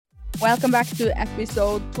Welcome back to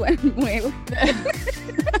episode 20.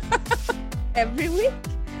 Every week.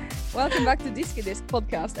 Welcome back to Disky Disc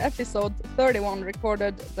podcast, episode 31,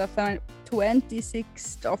 recorded the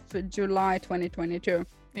 26th of July 2022.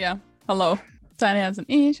 Yeah. Hello. Tiny Hands and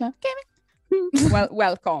Isha Gaming. Well,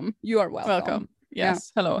 welcome. You are welcome. Welcome.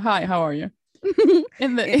 Yes. Yeah. Hello. Hi. How are you?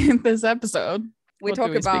 In this episode, we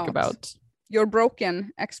speak about your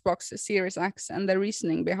broken Xbox Series X and the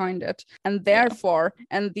reasoning behind it, and therefore,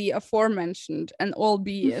 and the aforementioned, and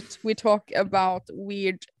albeit, we talk about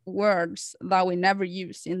weird words that we never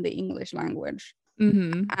use in the English language.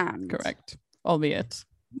 Mm-hmm. And correct. Albeit,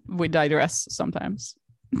 we digress sometimes.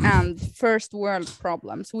 And first world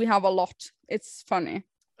problems. We have a lot. It's funny.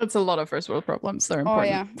 It's a lot of first world problems. They're important. Oh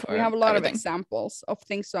yeah, we have a lot everything. of examples of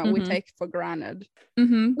things that we take for granted.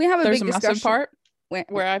 Mm-hmm. We have a There's big a massive discussion part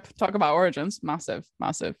where I talk about origins. Massive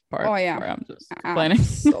part. Oh yeah, where I'm just explaining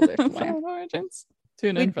about origins.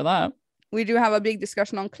 Tune in for that. We do have a big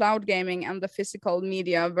discussion on cloud gaming and the physical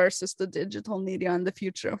media versus the digital media and the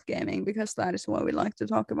future of gaming, because that is what we like to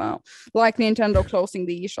talk about, like Nintendo closing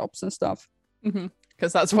the eShops and stuff.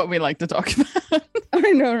 Because that's what we like to talk about.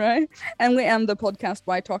 I know, right? And we end the podcast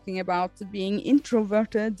by talking about being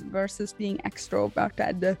introverted versus being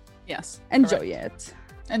extroverted. Yes. Enjoy it.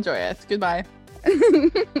 Enjoy it. Goodbye.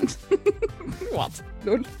 What?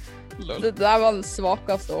 Lol. Det där var den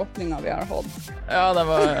svagaste öppningen vi har hållit. Ja, det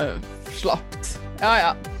var slappt.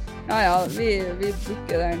 Ja, vi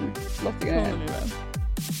brukar den flotta grejer.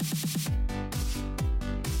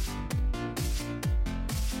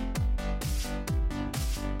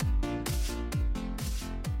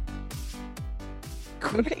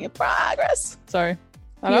 Cooking in progress. Sorry.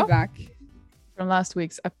 Feedback. From last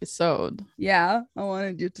week's episode. Yeah, I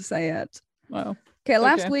wanted you to say it. Wow. Okay,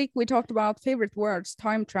 last week we talked about favorite words,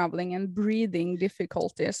 time traveling, and breathing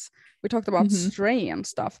difficulties. We talked about stray and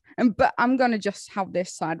stuff. But I'm gonna just have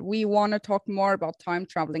this side. We want to talk more about time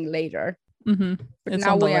traveling later. But it's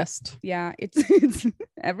now on the list. Yeah, it's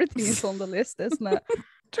everything is on the list, isn't it?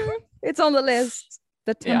 True. It's on the list.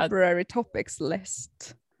 The temporary topics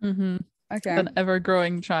list. Okay. An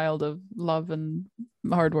ever-growing child of love and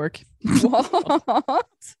hard work. What?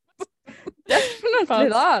 Definitely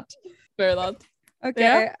that. Fair that.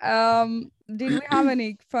 Okay. Yeah. Did we have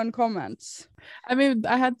any fun comments? I mean,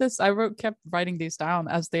 I had this. Kept writing these down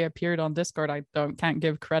as they appeared on Discord. I can't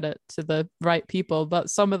give credit to the right people, but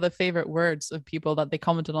some of the favorite words of people that they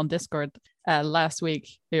commented on Discord last week.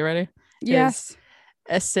 Are you ready? Yes.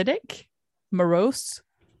 Acidic, morose,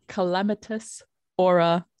 calamitous,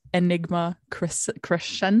 aura, enigma,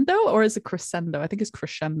 crescendo, or is it crescendo? I think it's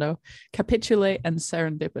crescendo. Capitulate and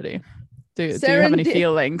serendipity. Do you have any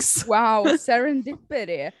feelings? Wow,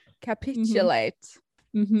 serendipity. Capitulate.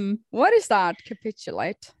 What is that?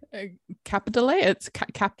 Capitulate. Capitulate. It's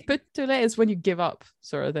capitulate is when you give up,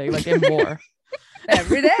 sort of thing, like in war.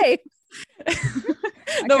 Every day.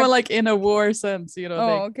 No, but like in a war sense, you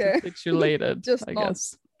know. Okay. Capitulated. Just I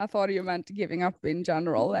guess. I thought you meant giving up in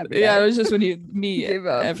general. Every day. Yeah, it was just when you give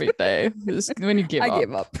up every day. Just when you give up. I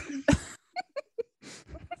give up.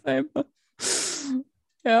 Same.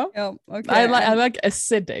 Yeah. Okay. I like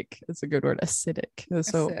acidic. It's a good word. Acidic.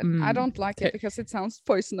 So I don't like it because it sounds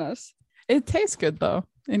poisonous. It tastes good though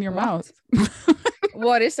in your mouth.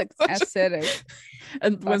 What is acidic?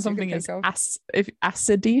 And when something is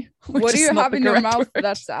acidy. What do you have in your mouth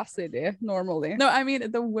that's acidy normally? No, I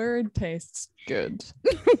mean the word tastes good.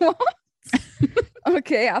 What?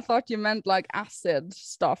 Okay, I thought you meant like acid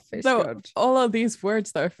stuff is good. All of these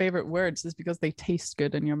words that are favorite words is because they taste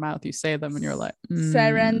good in your mouth. You say them and you're like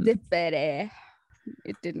serendipity.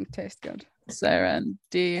 It didn't taste good.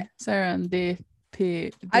 Serendipity.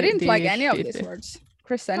 I didn't like any of these words.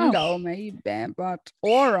 Crescendo maybe, but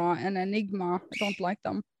aura and enigma, I don't like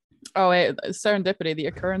them. Oh wait, serendipity, the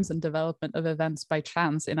occurrence and development of events by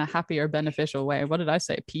chance in a happy or beneficial way. What did I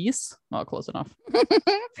say? Peace? Oh, close enough.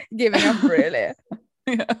 Giving up, really.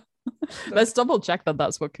 Yeah. Let's double check that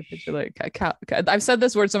that's what capitulate. I've said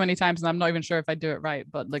this word so many times and I'm not even sure if I do it right,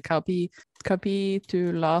 but like capitulata.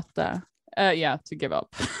 Yeah, to give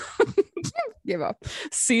up. Give up.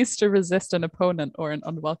 Cease to resist an opponent or an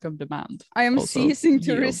unwelcome demand. I am also ceasing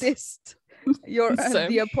to resist your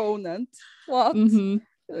the opponent. What?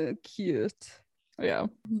 Cute. Yeah.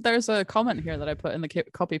 There's a comment here that I put in the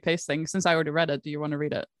copy paste thing. Since I already read it, do you want to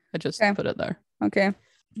read it? I just put it there. Okay.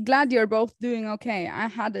 Glad you're both doing okay. I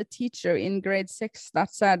had a teacher in grade 6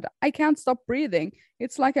 that said, I can't stop breathing.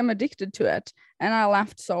 It's like I'm addicted to it. And I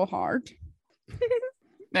laughed so hard.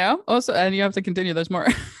 Yeah. Also, and you have to continue. There's more.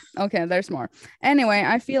 Okay, there's more. Anyway,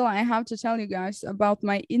 I feel I have to tell you guys about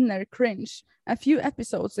my inner cringe. A few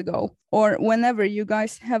episodes ago, or whenever you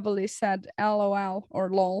guys heavily said LOL or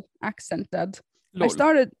LOL accented, Lol. I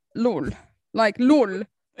started LOL, like LOL.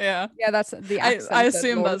 Yeah. Yeah, that's the I accented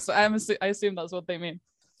assume LOL. I assume that's what they mean.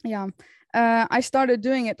 Yeah. I started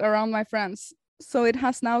doing it around my friends. So it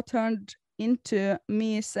has now turned into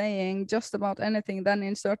me saying just about anything, then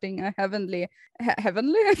inserting a heavily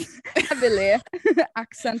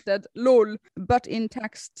accented lol, but in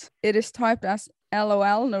text it is typed as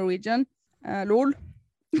LOL Norwegian, lol.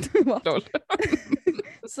 Lol.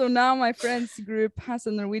 So now my friends group has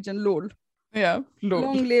a Norwegian lol. Yeah. Lol.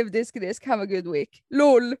 Long live Disc Disc, have a good week.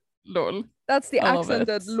 Lol. Lol. That's the I love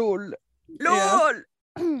accented it. lol. Yeah.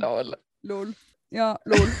 Lol. Lol. Lol. Yeah,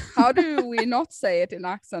 lol. How do we not say it in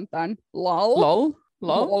accent then? Lol. Lol.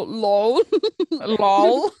 Lol. Lol.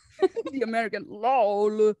 Lol. The American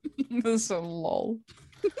lol. This is so lol.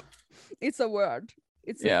 It's a word.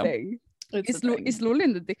 It's Yeah. a thing. It's a thing. Is lol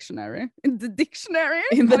in the dictionary? In the dictionary?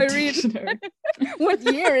 In the I read- dictionary. What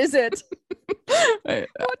year is it?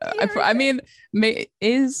 I mean,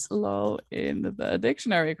 is lol in the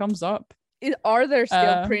dictionary? It comes up. Are there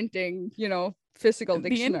still printing, physical The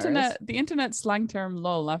dictionaries? internet slang term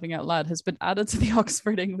lol, laughing out loud, has been added to the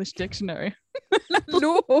Oxford English Dictionary.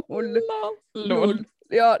 Lol. Lol. Lol.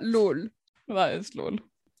 Yeah, lol. That is lol.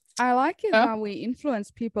 I like it Yeah. how we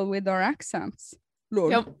influence people with our accents. Lol.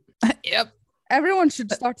 Yep. Yep. Everyone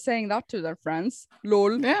should start saying that to their friends.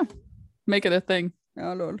 Lol. Yeah. Make it a thing.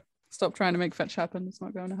 Yeah, lol. Stop trying to make fetch happen. It's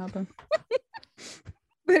not going to happen.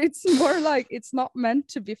 But it's more like it's not meant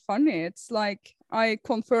to be funny. It's like I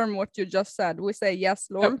confirm what you just said. We say yes,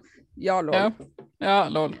 lol. Yep. Yeah, lol. Yeah. Yeah,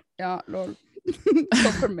 lol. Yeah, lol.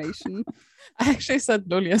 Confirmation. I actually said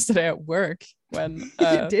lol yesterday at work when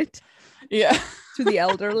You did yeah. to the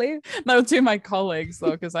elderly. No, to my colleagues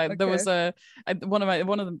though, because there Okay. was one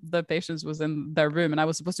of the patients was in their room, and I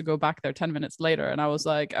was supposed to go back there 10 minutes later, and I was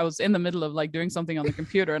in the middle of like doing something on the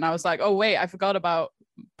computer, and I was like, oh wait, I forgot about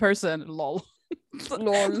person, lol.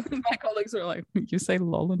 Lol. My colleagues were like, you say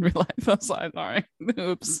lol in real life? I was like, sorry,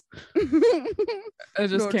 oops. It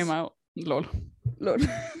just Lols. came out. Lol. Lol.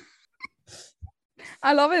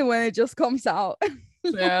 I love it when it just comes out.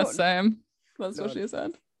 Yeah, Lol. same. That's what Lol. she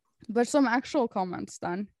said. But some actual comments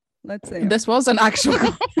then. Let's see. This was an actual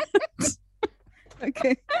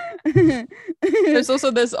Okay. There's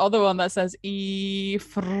also this other one that says e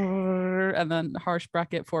and then harsh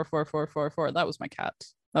bracket 44444. That was my cat.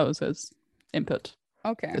 That was his input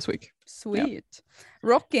Okay. this week. Sweet.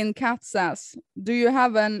 Rockin' Cat says, do you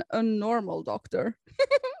have an unnormal doctor?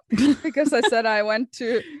 Because I said I went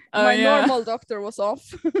to my normal doctor was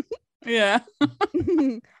off. Yeah.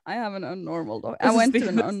 I have an unnormal doctor. This I is went the, to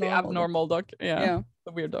an this is the unnormal abnormal doctor. Yeah. Yeah.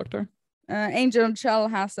 The weird doctor. Angel Chell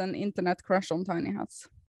has an internet crush on tiny hats.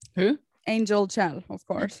 Who? Angel Chell, of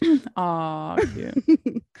course. Ah, cute.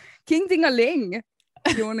 King Dingaling.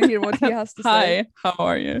 You want to hear what he has to say? Hi, how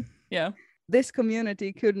are you? Yeah. This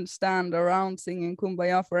community couldn't stand around singing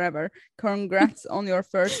Kumbaya forever. Congrats on your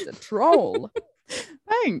first troll.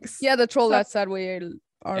 Thanks. Yeah, the troll that said we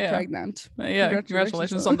are Yeah. pregnant. Yeah.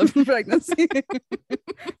 Congratulations on the pregnancy.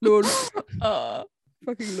 Lol.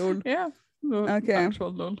 Fucking lol. Yeah. Lol. Okay.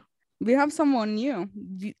 Actual lol. We have someone new.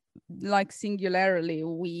 Like singularly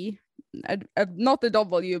we. Not the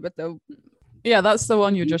W, but the... Yeah, that's the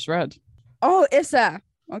one you just read. Oh, Issa.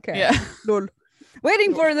 Okay. Yeah. Lol.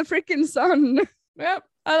 Waiting for the freaking sun. Yep.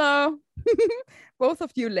 Hello. Both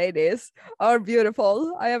of you ladies are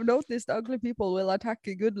beautiful. I have noticed ugly people will attack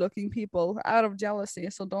good-looking people out of jealousy,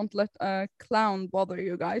 so don't let a clown bother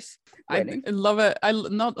you guys. I love it.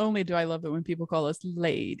 Not only do I love it when people call us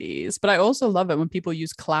ladies, but I also love it when people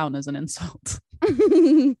use clown as an insult.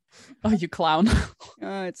 Oh, you clown.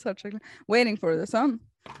 It's such a... Waiting for the sun.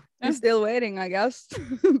 Yeah. I'm still waiting, I guess.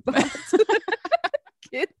 But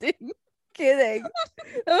kidding.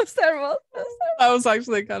 That was terrible. That was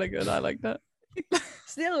actually kind of good. I like that.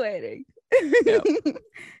 Still waiting. Yep.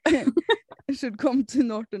 I should come to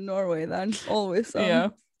Northern Norway then. Always sun. Yeah.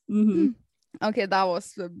 Mhm. Okay, that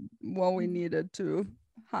was what we needed to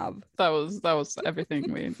have. That was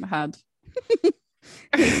everything we had.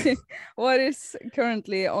 What is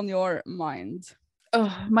currently on your mind?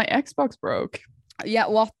 Oh, my Xbox broke. Yeah,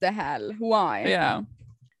 what the hell? Why? Yeah.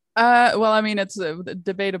 Well, I mean, it's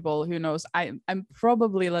debatable. Who knows? I'm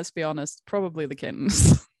probably, let's be honest, probably the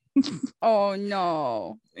kittens. Oh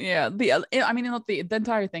no. Yeah. I mean, not the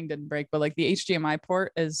entire thing didn't break, but like the HDMI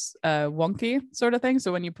port is wonky sort of thing.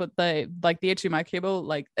 So when you put the HDMI cable,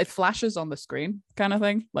 like it flashes on the screen kind of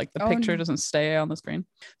thing. Like the Oh, picture no. doesn't stay on the screen.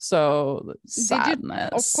 So sadness.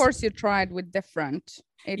 Of course you tried with different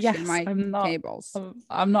HDMI I'm not. cables.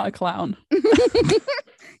 I'm not a clown.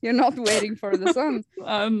 You're not waiting for the sun.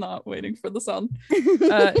 I'm not waiting for the sun.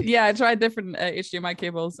 Yeah, I tried different HDMI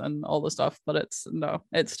cables and all the stuff, but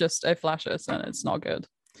it's just it flashes and it's not good.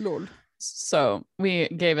 Lol. So we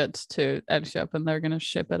gave it to EdgeShop and they're gonna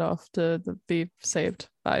ship it off to be saved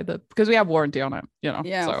by because we have warranty on it, you know.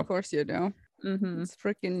 Yeah, so. of course you do. It's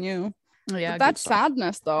freaking new. Yeah, but that's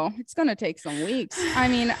sadness though. It's gonna take some weeks. I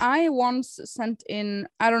mean, I once sent in,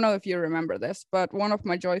 I don't know if you remember this, but one of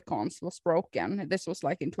my Joy-Cons was broken. This was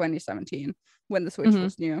like in 2017 when the Switch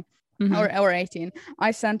was new. Or 18. I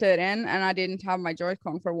sent it in and I didn't have my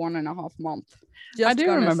Joy-Con for 1.5 months. I do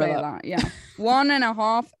remember that. Yeah.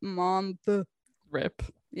 1.5 months. Rip.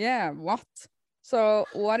 Yeah, what? So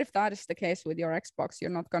what if that is the case with your Xbox? You're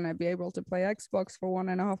not gonna be able to play Xbox for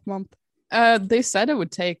 1.5 months. They said it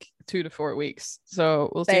would take 2 to 4 weeks, so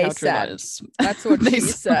we'll see how true that is. That's what she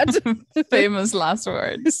said. Famous last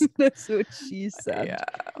words. That's what she said. Yeah,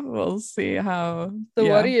 we'll see how. So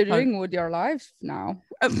what are you doing with your life now?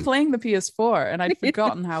 Playing the PS4, and I'd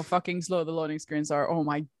forgotten how fucking slow the loading screens are. Oh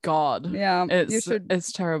my god. Yeah,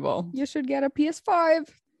 it's terrible. You should get a PS5.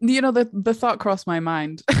 You know, the thought crossed my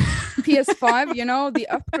mind. PS5, you know, the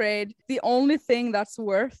upgrade, the only thing that's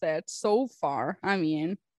worth it so far. I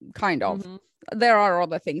mean, kind of. There are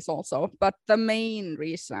other things also, but the main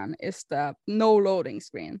reason is the no loading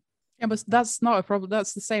screen. Yeah, but that's not a problem.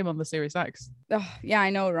 That's the same on the Series X. Yeah,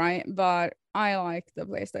 I know, right? But I like the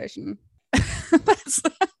PlayStation.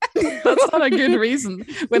 That's not a good reason.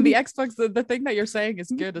 When the Xbox, the thing that you're saying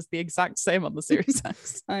is good is the exact same on the Series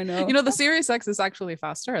X. I know. You know, the Series X is actually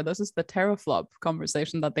faster. This is the teraflop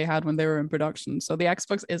conversation that they had when they were in production. So the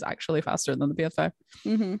Xbox is actually faster than the PS5.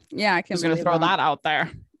 Yeah, I can. Just gonna throw that out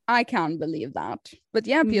there. I can't believe that. But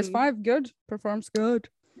yeah, PS5 good, performs good.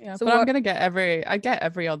 Yeah, so but I'm gonna get every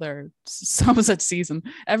other season,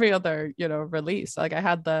 every other, you know, release. Like I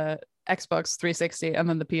had the Xbox 360 and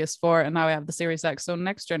then the PS4, and now I have the Series X. So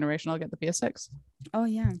next generation I'll get the PS6. Oh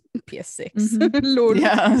yeah, PS6. Lord,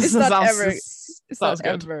 yeah, is that ever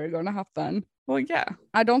gonna happen? Well, yeah,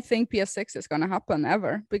 I don't think PS6 is gonna happen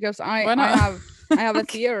ever, because I have a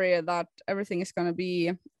theory that everything is gonna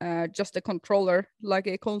be just a controller, like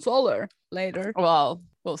a consoler later. Well,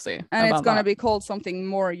 we'll see. And it's gonna be called something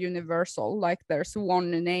more universal, like there's one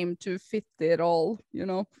name to fit it all, you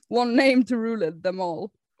know, one name to rule it them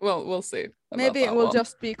all. Well, we'll see. Maybe it will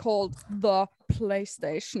just be called the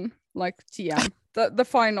PlayStation, like TM, the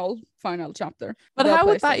final chapter. But how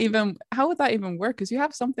would that even work? Because you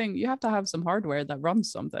have to have some hardware that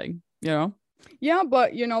runs something, you know? Yeah,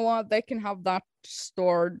 but you know what? They can have that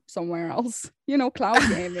stored somewhere else. You know, cloud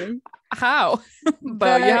gaming. How?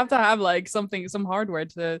 But you have to have like some hardware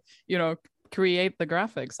to, you know, create the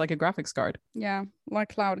graphics, like a graphics card. Yeah,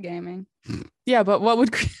 like cloud gaming. Yeah, but what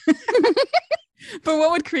would create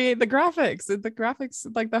the graphics? The graphics,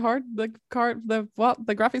 like the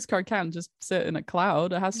graphics card can't just sit in a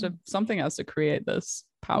cloud. It has to, something has to create this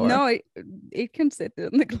power. No, it can sit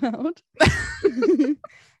in the cloud.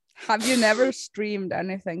 Have you never streamed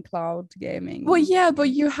anything cloud gaming? Well, yeah, but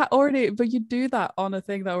you you do that on a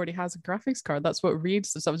thing that already has a graphics card. That's what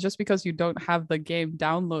reads the stuff. Just because you don't have the game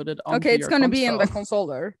downloaded onto okay, it's gonna console. be in the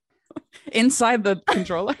controller. Inside the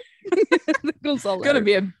controller. The controller. It's gonna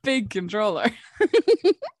be a big controller.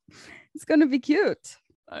 It's gonna be cute.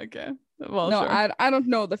 Okay. Well, no, sure. I don't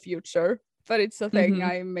know the future, but it's a thing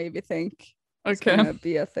I maybe think. It's gonna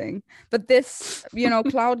be a thing. But this, you know,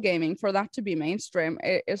 cloud gaming, for that to be mainstream,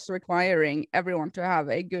 it is requiring everyone to have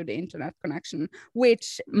a good internet connection,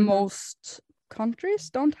 which most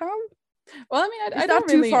countries don't have. Well, I mean, I don't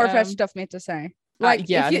really, too far-fetched of me to say. Like,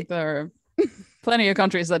 yeah, I think there are plenty of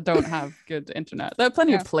countries that don't have good internet. There are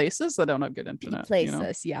plenty of places that don't have good internet. Places, you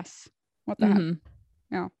know? Yes. What the heck?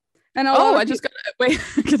 Yeah. And wait,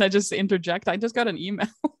 can I just interject? I just got an email.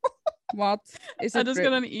 What is it? I just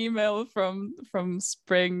got an email from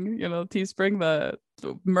Spring, you know, Teespring, the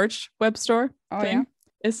merch web store thing. Yeah.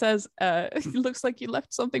 It says, it looks like you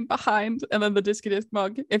left something behind. And then the Disky Disc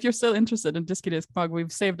mug. If you're still interested in Disky Disc mug,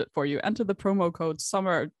 we've saved it for you. Enter the promo code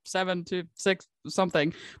summer726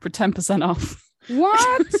 something for 10% off.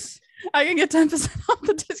 What? I can get 10% off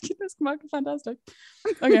the Disky Disc mug. Fantastic.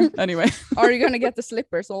 Okay, anyway. Are you going to get the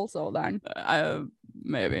slippers also then?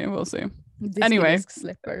 Maybe, we'll see. Disky anyway. Disc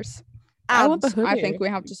slippers. I want the hoodie. I think we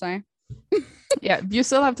have to say. Yeah, you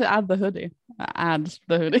still have to add the hoodie. Add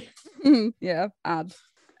the hoodie. Yeah, add.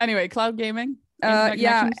 Anyway, cloud gaming.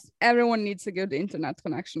 Yeah, everyone needs a good internet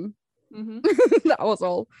connection. That was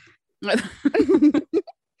all.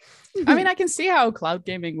 I mean, I can see how cloud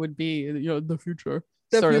gaming would be, you know, the future.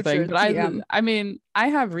 sort of thing. future But TM. I mean, I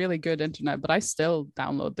have really good internet, but I still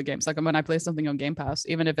download the games. Like when I play something on Game Pass,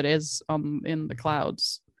 even if it is in the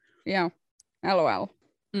clouds. Yeah. LOL.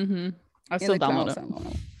 I In still the download clouds, it.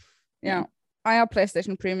 LOL. Yeah. I have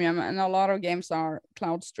PlayStation Premium, and a lot of games are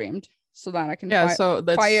cloud streamed so that I can So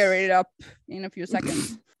that's fire it up in a few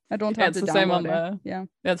seconds. I don't have it's to the same on download it. the Yeah.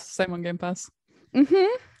 it's the same on Game Pass.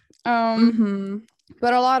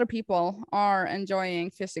 But a lot of people are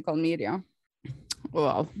enjoying physical media.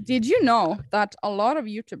 Wow. Did you know that a lot of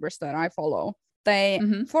YouTubers that I follow, they,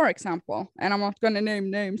 for example, and I'm not going to name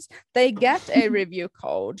names, they get a review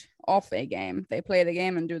code of a game. They play the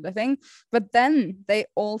game and do the thing, but then they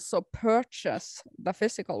also purchase the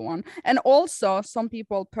physical one. And also some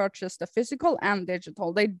people purchase the physical and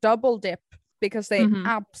digital. They double dip because they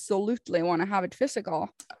absolutely want to have it physical.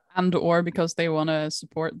 And or because they want to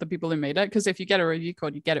support the people who made it. Because if you get a review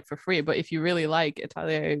code, you get it for free. But if you really like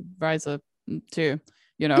Italia Rise 2,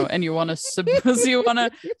 you know, and you want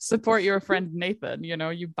to support your friend Nathan, you know,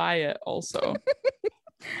 you buy it also.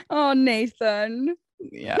 Oh, Nathan.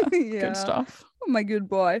 Yeah, good stuff. Oh, my good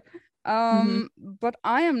boy. But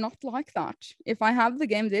I am not like that. If I have the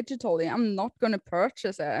game digitally, I'm not going to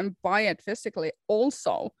purchase it and buy it physically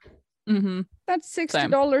also. That's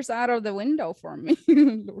 $60 out of the window for me.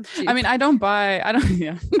 I mean, I don't buy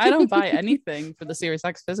anything for the Series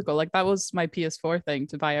X physical. Like that was my PS4 thing,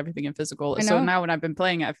 to buy everything in physical. So now when I've been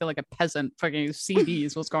playing it, I feel like a peasant. Fucking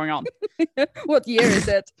CDs. What's going on? What year is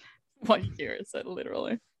it? What year is it?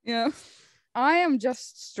 Literally. Yeah. I am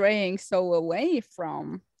just straying so away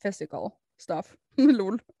from physical stuff.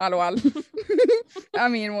 Lol. LOL. I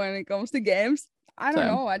mean, when it comes to games, I don't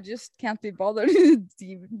know. I just can't be bothered.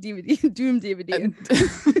 DVD, Doom DVD.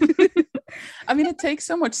 I mean, it takes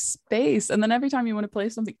so much space, and then every time you want to play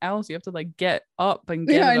something else, you have to like get up and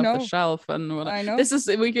get it off the shelf. And I know. This is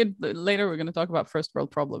we're going to talk about first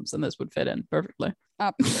world problems, and this would fit in perfectly.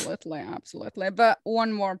 Absolutely. But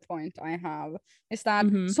one more point I have is that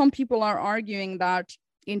some people are arguing that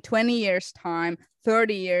in 20 years time,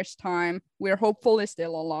 30 years time, we're hopefully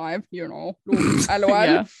still alive, you know. LOL.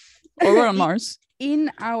 Yeah. Or we're on Mars.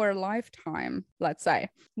 In our lifetime, let's say,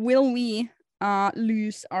 will we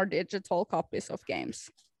lose our digital copies of games?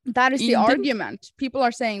 That is the argument. People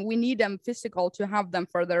are saying we need them physical to have them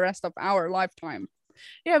for the rest of our lifetime.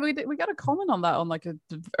 Yeah, we got a comment on that on like an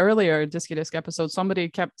earlier Disky Disc episode.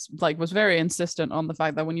 Somebody was very insistent on the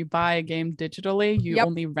fact that when you buy a game digitally, you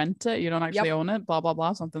only rent it, you don't actually own it, blah blah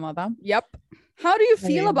blah, something like that. Yep. How do you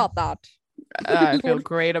feel about that? I feel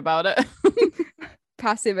great about it.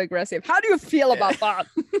 Passive aggressive. How do you feel about that?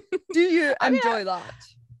 Do you enjoy that?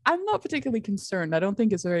 I'm not particularly concerned. I don't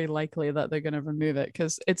think it's very likely that they're going to remove it,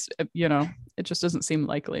 because it's, you know, it just doesn't seem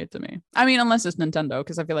likely to me. I mean, unless it's Nintendo,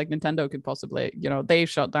 because I feel like Nintendo could possibly, you know, they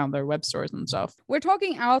shut down their web stores and stuff. We're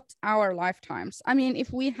talking out our lifetimes. I mean,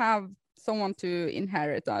 if we have someone to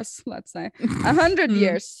inherit us, let's say 100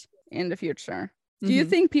 years in the future, do you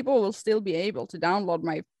think people will still be able to download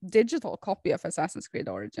my digital copy of Assassin's Creed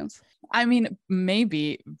Origins? I mean,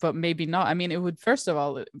 maybe, but maybe not. I mean, it would, first of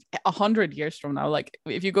all, 100 years from now, like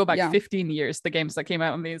if you go back 15 years, the games that came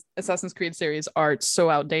out in the Assassin's Creed series are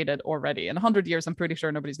so outdated already. In 100 years, I'm pretty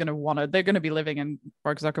sure nobody's going to want to, they're going to be living in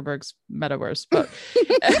Mark Zuckerberg's metaverse, but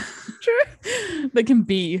they can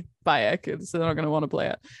be Bayek, so they're not going to want to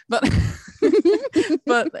play it.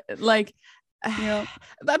 But like, I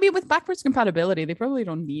mean, with backwards compatibility, they probably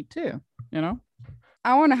don't need to, you know.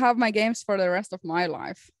 I want to have my games for the rest of my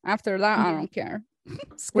life. After that, I don't care.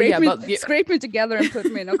 Scrape me together and put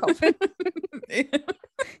me in a coffin.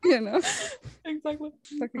 You know. Exactly.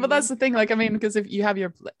 But that's the thing, like, I mean, because if you have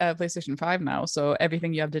your PlayStation 5 now, so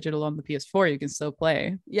everything you have digital on the PS4 you can still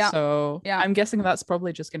play. So I'm guessing that's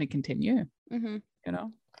probably just going to continue. You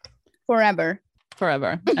know, forever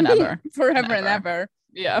and ever. Forever and ever.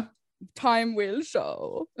 Yeah. Time will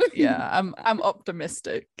show. Yeah, I'm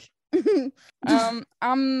optimistic.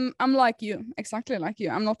 I'm like you, exactly like you.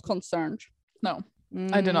 I'm not concerned. No,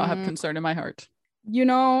 I do not have concern in my heart. You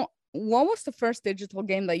know, what was the first digital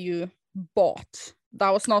game that you bought that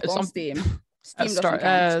was not on Steam?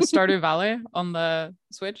 Stardew Valley on the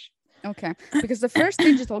Switch. Okay, because the first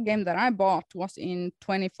digital game that I bought was in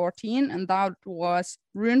 2014, and that was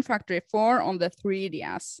Rune Factory 4 on the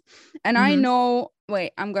 3DS. And I know,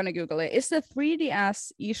 wait, I'm gonna Google it. Is the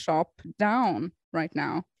 3DS eShop down right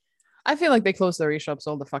now? I feel like they close their eShops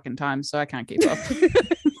all the fucking time, so I can't keep up.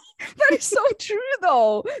 That is so true,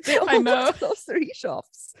 though. They always close their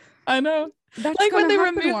eShops. I know. That's like when they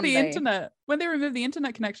removed the internet. When they removed the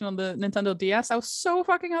internet connection on the Nintendo DS, I was so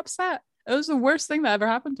fucking upset. It was the worst thing that ever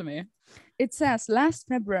happened to me. It says last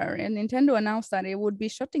February, Nintendo announced that it would be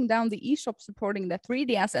shutting down the eShop supporting the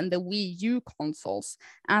 3DS and the Wii U consoles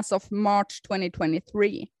as of March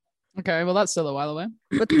 2023. Okay, well, that's still a while away.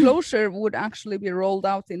 But closure would actually be rolled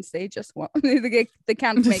out in stages. Well, they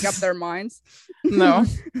can't make up their minds. No.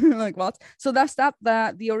 Like what? So that's that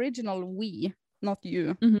the original Wii, not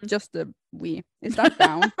you, just the Wii. Is that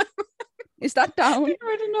down? Is that down? The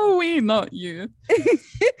original Wii, not you.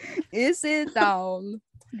 Is it down?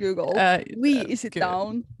 Google. Wii, is it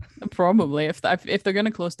down? Probably. If they're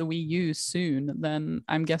gonna close the Wii U soon, then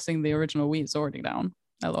I'm guessing the original Wii is already down.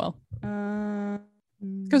 LOL.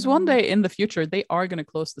 Because one day in the future they are gonna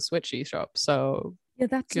close the Switch eShop. So yeah,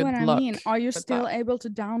 that's what I mean. Are you still able to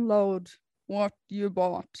download what you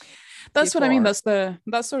bought? That's what I mean.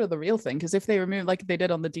 That's sort of the real thing. Because if they remove, like they did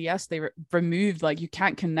on the DS, they removed, like, you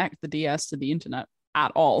can't connect the DS to the internet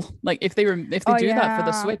at all. Like if they do that for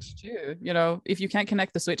the Switch too, you know, if you can't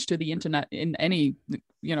connect the Switch to the internet in any,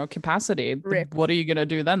 you know, capacity, what are you gonna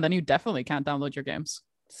do then? Then you definitely can't download your games.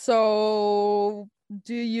 So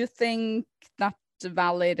do you think that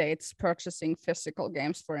validates purchasing physical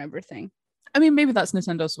games for everything? I mean, maybe that's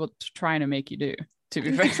Nintendo's what trying to make you do, to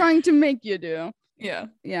be fair. Trying to make you do. Yeah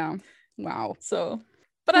Wow. So,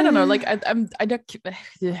 but I don't know, like I don't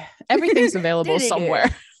everything's available somewhere.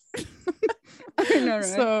 I know, right?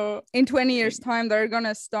 So in 20 years time they're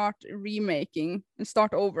gonna start remaking and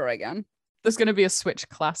start over again. There's gonna be a Switch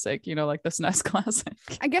classic, you know, like the SNES classic.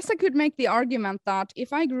 I guess I could make the argument that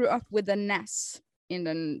if I grew up with a NES in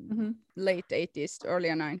the late 80s, early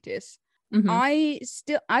 90s,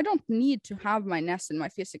 I don't need to have my NES and my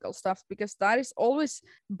physical stuff, because that is always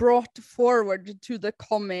brought forward to the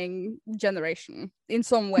coming generation in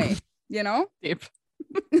some way, you know? Deep.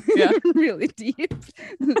 Yeah. Really deep.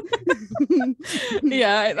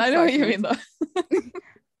 Yeah, I know what you mean though.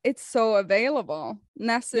 It's so available.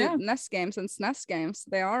 NES games and SNES games,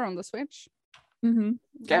 they are on the Switch.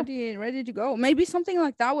 Ready to go. Maybe something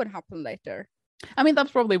like that would happen later. I mean,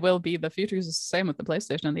 that probably will be the future. Is the same with the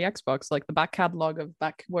PlayStation and the Xbox. Like the back catalog of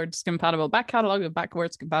backwards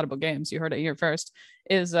compatible games. You heard it here first.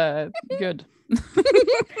 Is good.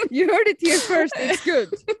 You heard it here first. It's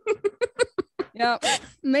good. Yeah,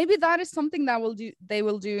 maybe that is something that they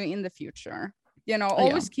will do in the future. You know,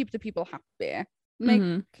 always keep the people happy.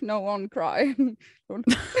 Make no one cry.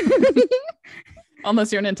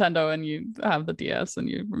 Unless you're Nintendo and you have the DS and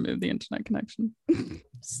you remove the internet connection.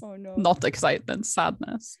 Oh no. Not excitement,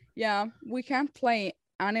 sadness. Yeah, we can't play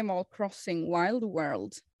Animal Crossing Wild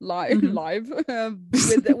World live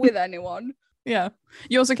with anyone. Yeah.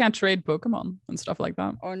 You also can't trade Pokemon and stuff like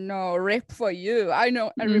that. Oh no, rip for you. I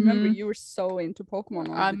know. I remember you were so into Pokemon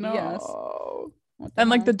on the DS.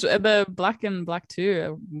 And like the Black and Black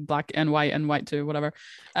 2, Black and White 2, whatever,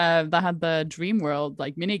 that had the Dream World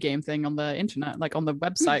like mini game thing on the internet, like on the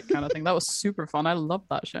website kind of thing. That was super fun. I love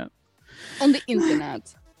that shit. On the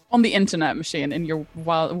internet. On the internet machine in your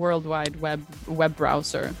worldwide web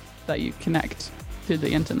browser that you connect to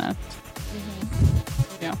the internet.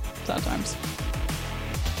 Yeah, sad times.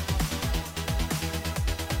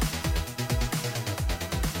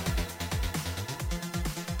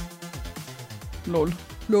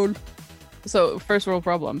 Lol. So first world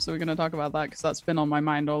problems. So we're going to talk about that because that's been on my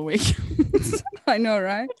mind all week. I know,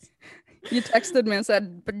 right? You texted me and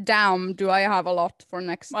said, but damn, do I have a lot for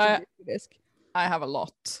next disc. I have a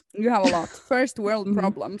lot. You have a lot. First world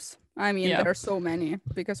problems. I mean, there are so many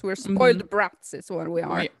because we're spoiled brats is what we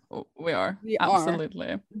are. We are.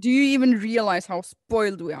 Absolutely. Do you even realize how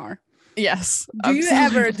spoiled we are? Yes. Do you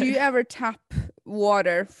ever tap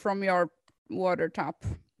water from your water tap?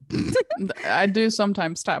 I do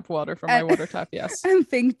sometimes tap water from my water tap, yes. And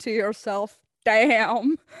think to yourself,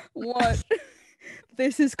 damn, what?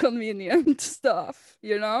 This is convenient stuff,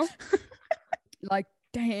 you know? Like,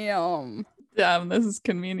 damn, this is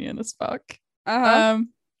convenient as fuck. I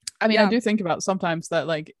mean, I do think about sometimes that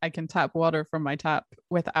like I can tap water from my tap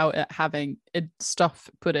without it having stuff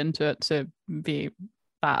put into it to be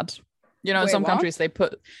bad. You know, in some countries they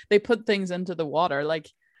put things into the water,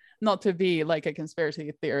 like, not to be like a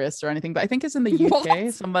conspiracy theorist or anything, but I think it's in the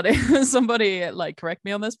UK. Somebody like correct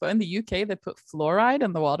me on this, but in the UK they put fluoride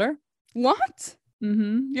in the water. What?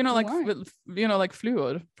 You know, like like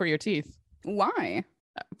fluid for your teeth. Why?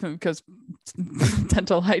 Because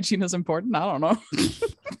dental hygiene is important. I don't know.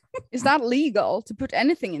 Is that legal to put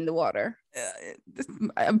anything in the water?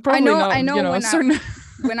 Probably not. I know. You know,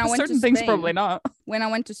 when I went certain to Spain, things probably not. When I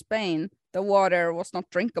went to Spain, the water was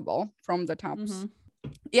not drinkable from the taps.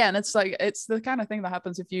 Yeah, and it's like it's the kind of thing that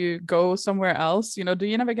happens if you go somewhere else. You know, do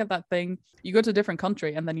you never get that thing? You go to a different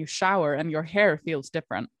country and then you shower and your hair feels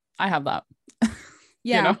different. I have that.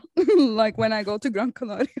 Yeah. Like when I go to Gran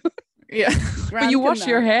Canaria. Yeah. But you wash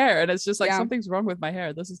your hair and it's just like Yeah. something's wrong with my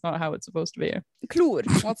hair. This is not how it's supposed to be. Chlor.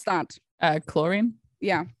 What's that? Chlorine.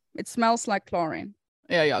 Yeah. It smells like chlorine.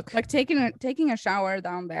 Yeah, yuck. Like taking a shower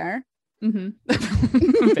down there.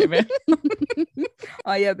 Baby.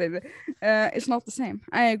 Oh yeah, baby. It's not the same.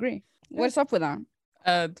 I agree. What's up with that?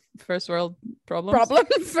 First world problems.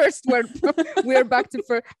 First word. We're back to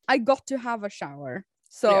first. I got to have a shower.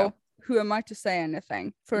 So who am I to say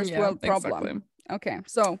anything? First world problem. Exactly. Okay.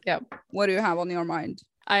 So what do you have on your mind?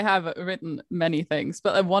 I have written many things,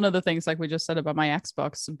 but one of the things, like we just said about my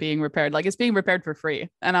Xbox being repaired, like it's being repaired for free.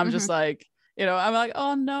 And I'm just like, you know, I'm like,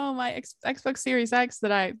 oh no, my Xbox Series X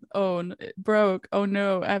that I own broke. Oh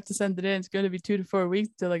no, I have to send it in. It's going to be 2 to 4 weeks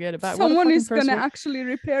till I get it back. Someone is going to actually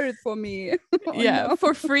repair it for me.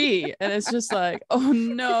 For free. And it's just like, oh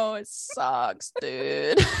no, it sucks,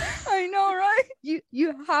 dude. I know, right?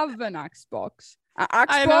 You have an Xbox. An Xbox?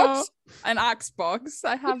 I know. An Xbox.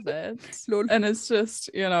 I have it. And it's just,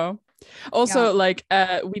 you know. Also, like,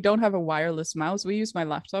 we don't have a wireless mouse. We use my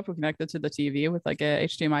laptop. We connect it to the TV with like a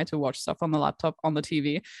HDMI to watch stuff on the laptop on the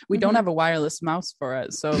TV. We don't have a wireless mouse for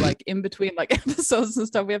it. So like in between like episodes and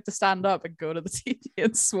stuff, we have to stand up and go to the TV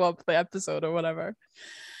and swap the episode or whatever.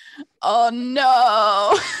 Oh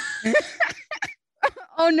no.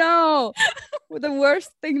 Oh no. The worst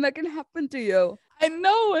thing that can happen to you. I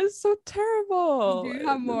know, it's so terrible. Do you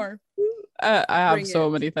have more? I have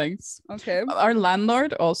so many things. Okay. Our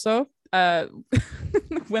landlord also,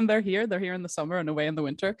 when they're here in the summer and away in the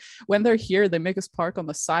winter. When they're here, they make us park on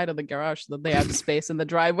the side of the garage so that they have space in the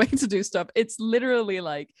driveway to do stuff. It's literally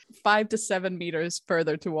like 5 to 7 meters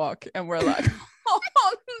further to walk. And we're like, oh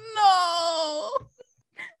no.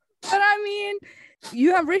 But I mean,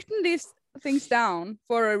 you have written these things down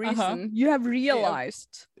for a reason. You have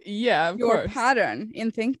realized of your course. Pattern in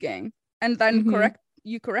thinking and then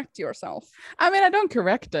correct yourself. I mean, I don't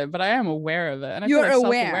correct it, but I am aware of it. And you're I feel like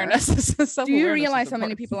aware. Do you realize how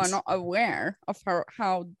many people are not important. aware of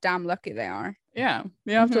how damn lucky they are? Yeah,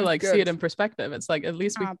 you have to like Good. see it in perspective. It's like, at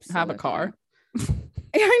least we have a car. I know,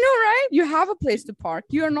 right? You have a place to park.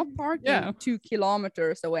 You are not parking 2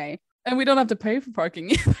 kilometers away. And we don't have to pay for parking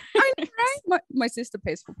either. I know, right? My sister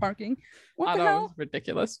pays for parking. What the hell? It's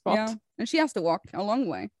ridiculous. What? Yeah, and she has to walk a long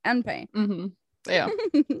way and pay. Yeah.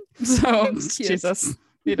 So Jesus,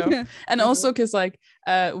 you know. And also because like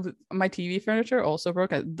my TV furniture also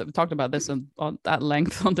broke. I talked about this at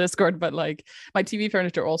length on Discord, but like my TV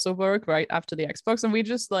furniture also broke right after the Xbox, and we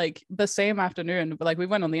just like the same afternoon, but like we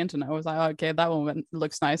went on the internet. I was like, oh, okay, that one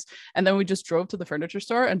looks nice, and then we just drove to the furniture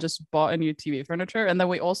store and just bought a new TV furniture, and then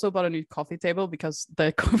we also bought a new coffee table because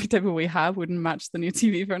the coffee table we have wouldn't match the new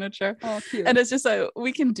TV furniture. Oh, cute. And it's just like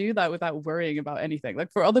we can do that without worrying about anything.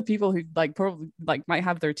 Like for other people who like probably like might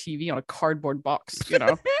have their TV on a cardboard box, you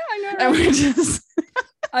know. I know, right? And we're just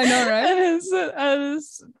I know, right?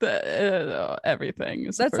 Everything.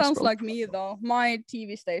 That sounds like me though. My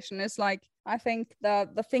TV station is like, I think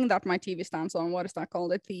the thing that my TV stands on, what is that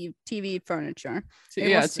called? The TV furniture.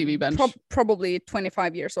 TV bench. Probably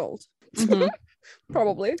 25 years old.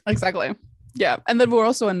 Probably. Exactly. Yeah. And then we're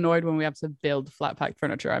also annoyed when we have to build flat pack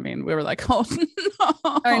furniture. I mean, we were like, oh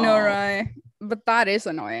no. I know, right? But that is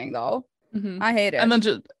annoying though. I hate it. And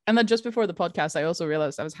then just before the podcast, I also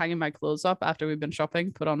realized I was hanging my clothes up after we've been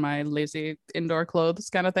shopping, put on my lazy indoor clothes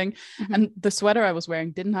kind of thing. And the sweater I was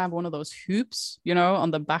wearing didn't have one of those hoops, you know,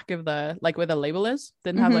 on the back of the, like where the label is,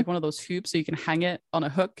 didn't have like one of those hoops so you can hang it on a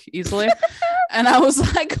hook easily. And I was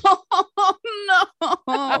like, oh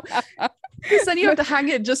no. Because then you have to hang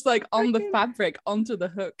it just like on the fabric onto the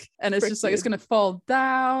hook. And it's just like, it's going to fall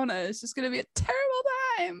down and it's just going to be a terrible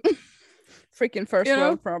time. Freaking first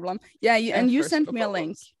world problem. Yeah, and you sent me a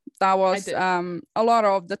link that was a lot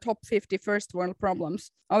of the top 50 first world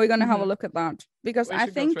problems. Are we gonna have a look at that? Because I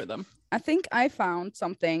think I found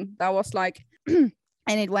something that was like and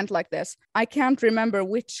it went like this. I can't remember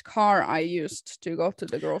which car I used to go to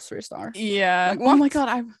the grocery store. Yeah. Like, oh my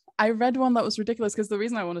god, I read one that was ridiculous, because the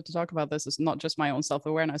reason I wanted to talk about this is not just my own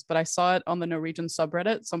self-awareness, but I saw it on the Norwegian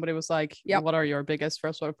subreddit. Somebody was like, what are your biggest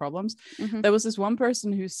first world problems? There was this one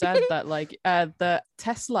person who said that like the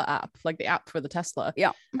Tesla app, like the app for the Tesla,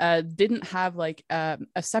 didn't have like a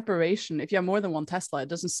separation. If you have more than one Tesla, it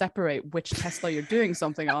doesn't separate which Tesla you're doing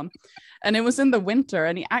something on. And it was in the winter,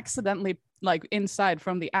 and he accidentally, like inside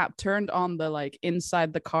from the app, turned on the like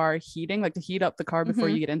inside the car heating, like to heat up the car before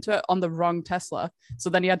you get into it, on the wrong Tesla. So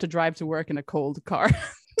then he had to drive to work in a cold car.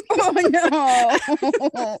 Oh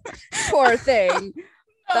no. Poor thing.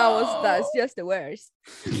 That's just the worst.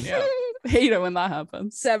 Yeah. Hate it when that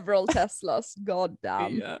happens. Several Teslas. God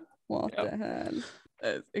damn. Yeah. What the hell?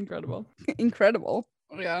 It's incredible. Incredible.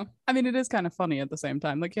 Yeah. I mean, it is kind of funny at the same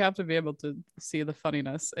time. Like, you have to be able to see the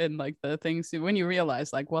funniness in like the things when you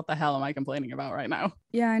realize, like, what the hell am I complaining about right now?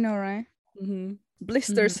 Yeah, I know, right? Mm-hmm.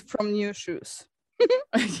 Blisters from new shoes.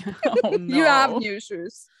 Oh no. You have new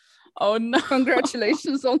shoes. Oh no.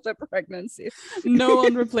 Congratulations on the pregnancy. No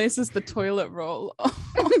one replaces the toilet roll.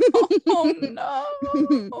 Oh no.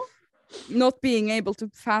 Not being able to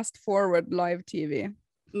fast forward live TV.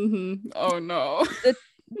 Mm-hmm. Oh no. The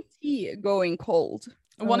tea going cold.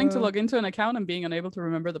 Wanting to log into an account and being unable to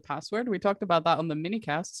remember the password. We talked about that on the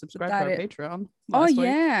minicast. Subscribe to our Patreon. Oh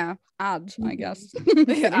yeah. Ad, I guess.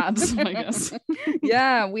 Ads, I guess.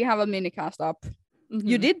 Yeah, we have a minicast up. Mm-hmm.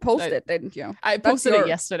 You did post it, didn't you? I posted it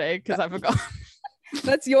yesterday because I forgot.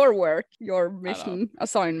 That's your work, your mission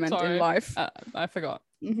assignment in life. I forgot.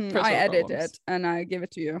 Mm-hmm. I edit it and I give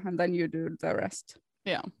it to you, and then you do the rest.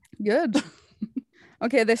 Yeah. Good.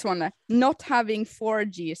 Okay, this one. Not having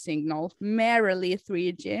 4G signal, merely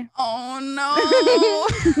 3G. Oh no.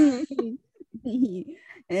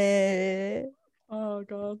 Oh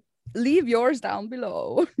god. Leave yours down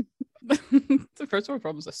below. The first world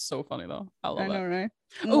problems are so funny though. I love it. I know, right?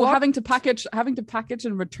 Oh, having to package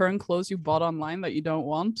and return clothes you bought online that you don't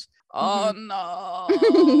want. Oh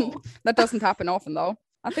no. That doesn't happen often though.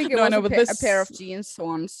 I think it was a pair of jeans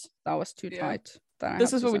once that was too tight.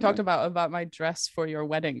 This is what we talked about my dress for your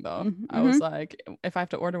wedding though. Mm-hmm. I was like, if I have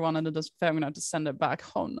to order one and it doesn't fit, I'm gonna have to send it back.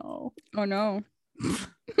 Oh no. Oh no.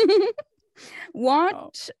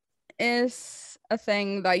 What is a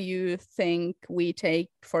thing that you think we take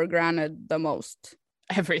for granted the most?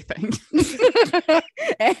 Everything.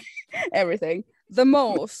 Everything. The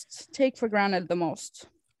most. Take for granted the most.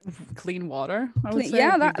 Clean water. I would say.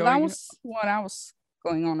 Yeah, that was what I was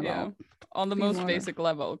going on about. On the most basic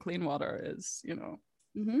level, clean water is,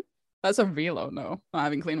 that's a real no, not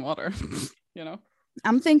having clean water.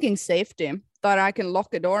 I'm thinking safety, that I can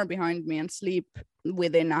lock a door behind me and sleep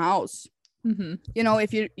within a house. Mm-hmm.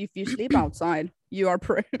 If you sleep outside, you're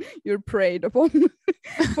preyed upon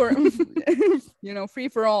for free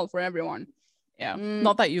for all for everyone. Yeah.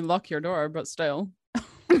 Not that you lock your door, but still.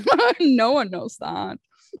 No one knows that.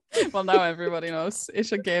 Well, now everybody knows.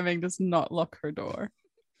 Isha Gaming does not lock her door.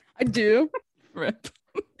 I do. Rip.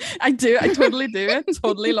 I do. I totally do it.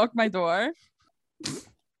 Totally lock my door.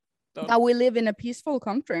 That we live in a peaceful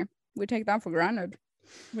country. We take that for granted.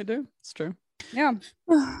 We do. It's true. Yeah.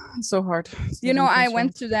 It's so hard. I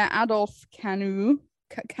went to the Adolf Cannon.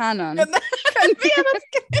 Cannon. Adolf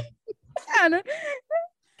Cannon.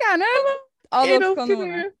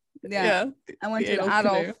 Yeah. I went to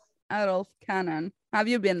the Adolf Cannon. Have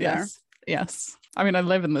you been there? Yes. I mean, I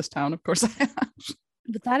live in this town, of course I have.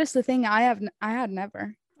 But that is the thing. I had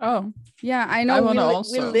never. Oh. Yeah, I know.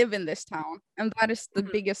 We live in this town, and that is the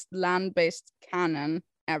biggest land-based cannon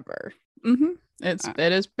ever. Mm-hmm.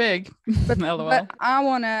 It is big. But I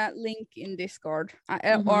want to link in Discord,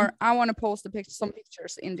 or I want to post some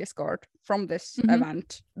pictures in Discord from this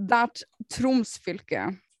event. That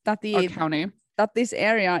Tromsfylke, county, that this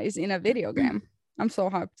area is in a video game. I'm so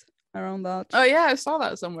hyped around that. Oh yeah, I saw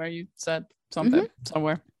that somewhere. You said something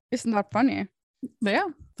somewhere. Isn't that funny? Yeah,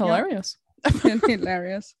 hilarious. Yeah.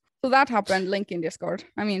 Hilarious. So that happened. Link in Discord.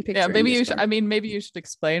 I mean, picture. Yeah, maybe you should. I mean, maybe you should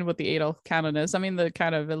explain what the Adolf Cannon is. I mean, the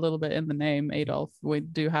kind of a little bit in the name Adolf. We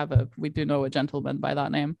do know a gentleman by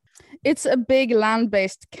that name. It's a big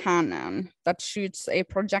land-based cannon that shoots a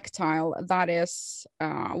projectile that is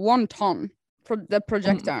 1 ton. The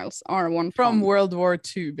projectiles are 1 ton. From World War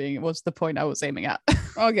II was the point I was aiming at.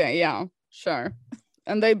 Okay, yeah, sure.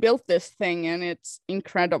 And they built this thing, and it's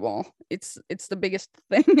incredible. It's the biggest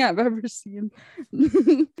thing I've ever seen.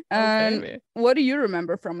 And what do you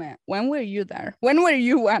remember from it? When were you there? When were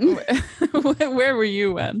you when? Where were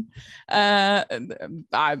you when?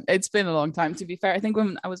 It's been a long time, to be fair. I think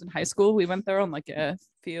when I was in high school, we went there on like a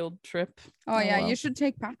field trip. Oh yeah, you should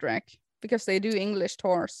take Patrick, because they do English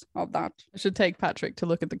tours of that. I should take Patrick to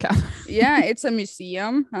look at the cannon. Yeah, it's a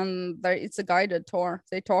museum, and it's a guided tour.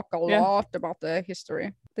 They talk a lot about the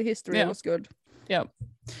history. The history was good. Yeah.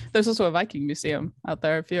 There's also a Viking museum out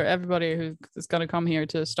there. If you're everybody who is going to come here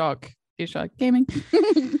to stalk Isha Gaming,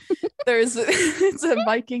 it's a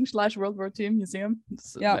Viking / World War II museum.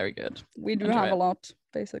 It's very good. We do have a lot,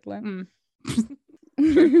 basically.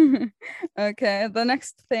 Okay, the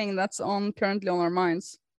next thing that's currently on our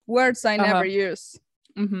minds. Words I never use.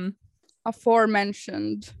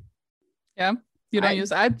 Aforementioned. Yeah, you don't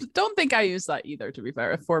use. I don't think I use that either. To be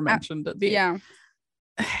fair, aforementioned.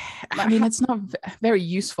 I mean, it's not a very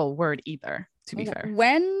useful word either. To be fair,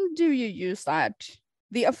 when do you use that?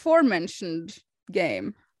 The aforementioned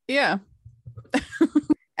game. Yeah.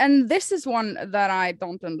 And this is one that I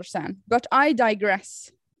don't understand, but I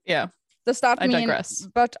digress. Yeah. Does that I mean, digress.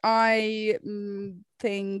 but I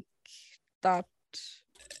think that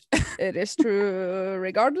it is true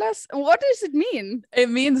regardless? What does it mean? It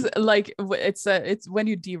means like it's when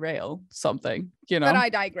you derail something, you know. But I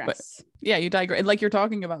digress. Yeah, you digress. Like you're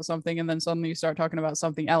talking about something, and then suddenly you start talking about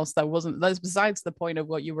something else that's besides the point of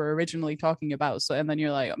what you were originally talking about. So, and then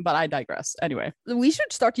you're like, but I digress. Anyway, We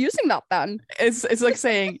should start using that then. it's like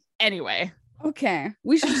saying anyway. Okay,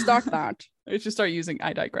 we should start that. We should start using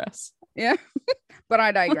I digress. Yeah, but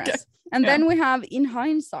I digress. Okay. And Yeah. then we have in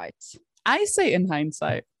hindsight. I say in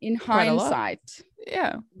hindsight. In Quite a lot. hindsight.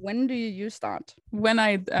 Yeah, When do you use that? when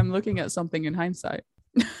I am looking at something in hindsight.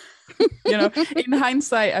 You know, in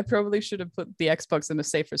hindsight, I probably should have put the Xbox in a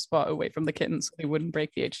safer spot away from the kittens so they wouldn't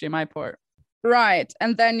break the HDMI port. Right.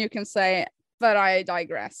 And then you can say, but I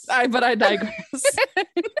digress. But I digress.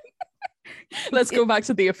 Let's go back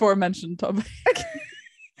to the aforementioned topic.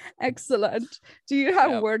 Excellent. Do you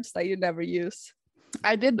have Yeah. words that you never use?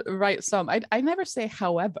 I did write some. I never say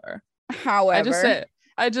however. However,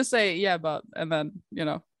 I just say yeah, but, and then, you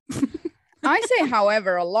know. I say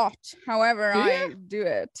however a lot. However, Do you? I do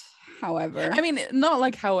it. However, I mean, not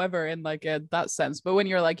like however in like that sense, but when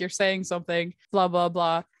you're like, you're saying something, blah, blah,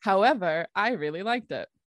 blah. However, I really liked it,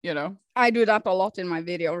 you know? I do that a lot in my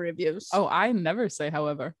video reviews. Oh, I never say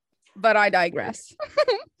however. But I digress.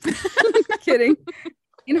 Kidding.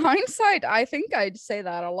 In hindsight, I think I'd say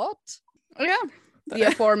that a lot. Yeah. The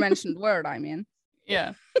aforementioned word, I mean.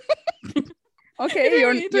 Yeah. Okay,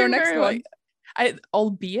 You're your doing next very one. well.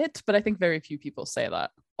 Albeit, but I think very few people say that.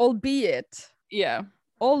 Albeit. Yeah.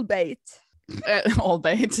 Albeit.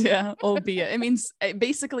 Albeit, yeah. Albeit. It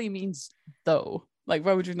basically means though. Like,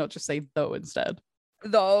 why would you not just say though instead?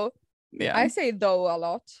 Though. Yeah. I say though a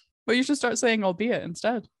lot. But you should start saying albeit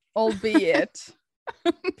instead. Albeit.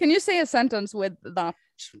 Can you say a sentence with that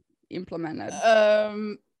implemented?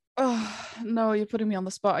 Oh, no, you're putting me on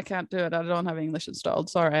the spot. I can't do it. I don't have English installed.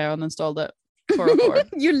 Sorry, I uninstalled it.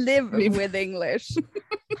 404. You live with English.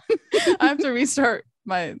 I have to restart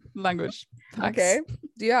my language packs. Okay.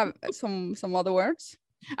 Do you have some other words?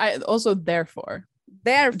 I also therefore.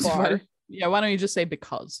 Therefore, Yeah, why don't you just say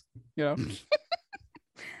because? You know.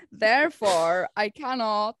 therefore, I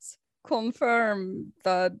cannot confirm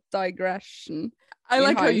the digression. I in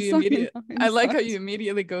like how you hindsight- immediately I like how hindsight. you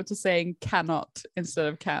immediately go to saying cannot instead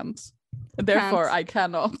of can't. Therefore, Can't. I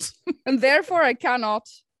cannot. And therefore, I cannot.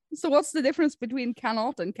 So, what's the difference between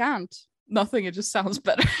cannot and can't? Nothing. It just sounds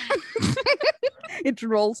better. It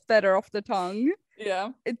rolls better off the tongue.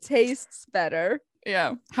 Yeah. It tastes better.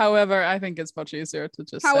 Yeah. However, I think it's much easier to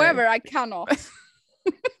just However, I cannot.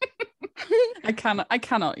 say, I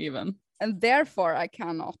cannot even. And therefore, I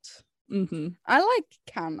cannot. Mm-hmm. I like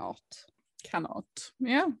cannot. Cannot.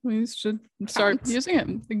 Yeah, we should start Can't. using it.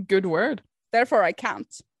 A good word. Therefore, I can't.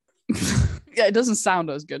 Yeah, it doesn't sound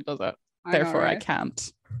as good, does it? I know, Therefore, I right?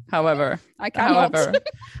 can't. However, I cannot.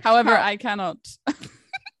 however, How- I cannot.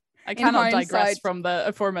 I cannot digress hindsight- from the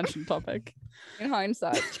aforementioned topic. In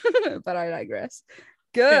hindsight, but I digress.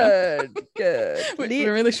 Good, good. We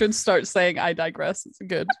really should start saying "I digress." It's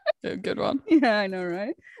a good one. Yeah, I know,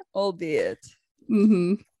 right? Albeit.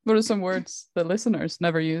 Mm-hmm. What are some words the listeners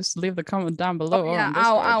never use? Leave the comment down below. Oh, or yeah, on I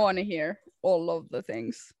Discord. want to hear all of the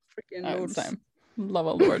things. Freaking loads. Same. Love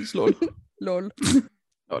all the words. Lol. Lol.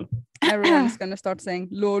 Lol. Everyone's gonna start saying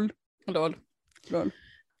lol, Lol. lol,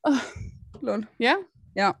 Oh, lol. yeah.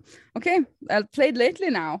 Okay, I played lately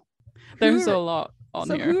now. There's Who- a lot on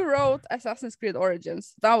so here. who wrote Assassin's Creed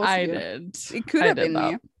Origins? That was I you. did. It could I have did been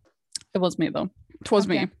that. me. It was me though. It was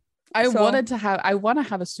Okay. me. I So- want to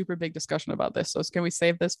have a super big discussion about this. So can we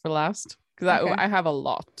save this for last? Because Okay. I have a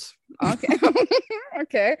lot. Okay.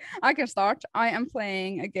 Okay, I can start. I am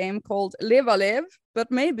playing a game called Live Alive, but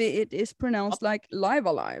maybe it is pronounced like Live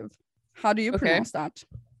Alive. How do you Okay. pronounce that?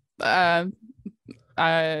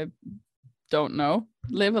 I don't know.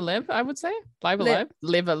 Live a live, I would say. Live a Live. live.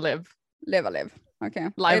 Live a live. Live Alive. Okay.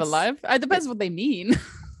 Live It's- alive. It depends what they mean.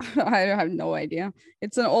 I have no idea.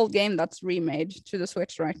 It's an old game that's remade to the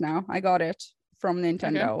Switch right now. I got it from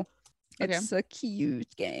Nintendo. Okay. It's a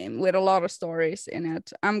cute game with a lot of stories in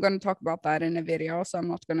it. I'm going to talk about that in a video, so I'm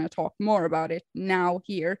not going to talk more about it now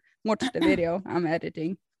here. Watch the video I'm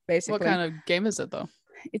editing, basically. What kind of game is it though?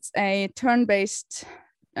 It's a turn-based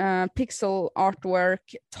pixel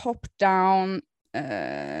artwork, top-down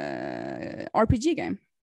RPG game.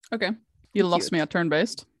 Okay. You lost Cute. me at turn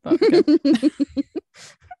based. But okay.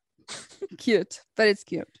 Cute, but it's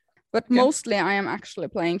cute. But mostly I am actually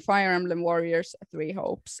playing Fire Emblem Warriors 3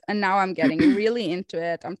 Hopes. And now I'm getting really into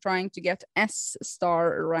it. I'm trying to get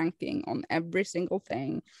S-star ranking on every single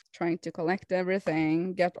thing. Trying to collect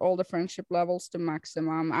everything. Get all the friendship levels to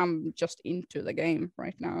maximum. I'm just into the game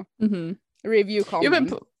right now. Mm-hmm. Review coming.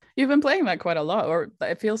 You've been playing that quite a lot, or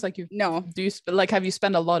it feels like No. Have you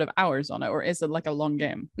spent a lot of hours on it, or is it like a long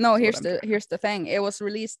game? No, here's the thing. It was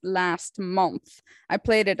released last month. I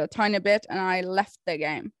played it a tiny bit and I left the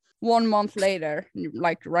game. 1 month later,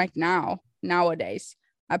 like right now, nowadays,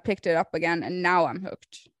 I picked it up again and now I'm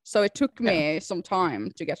hooked. So it took me some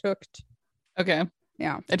time to get hooked. Okay.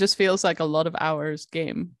 Yeah. It just feels like a lot of hours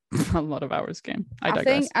game. A lot of hours game. I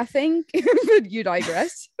digress. I think but you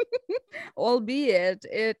digress. Albeit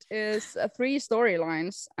it is 3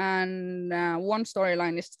 storylines and 1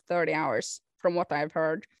 storyline is 30 hours from what I've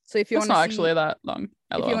heard. So if you want to see, actually that long.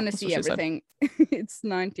 If you want to see everything, it's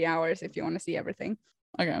 90 hours if you want to see everything.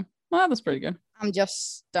 Okay. Well, that's pretty good. I'm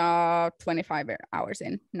just 25 hours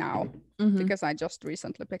in now because I just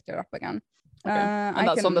recently picked it up again. Okay. And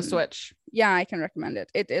that's on the Switch. Yeah, I can recommend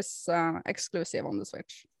it. It is exclusive on the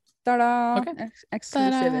Switch. Ta-da! Okay.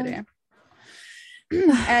 Exclusivity.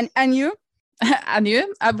 And you? And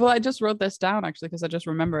you? Well, I just wrote this down actually because I just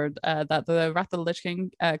remembered that the Wrath of the Lich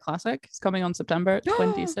King Classic is coming on September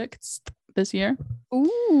 26th this year.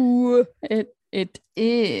 Ooh! It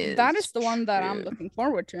is. That is the one that I'm looking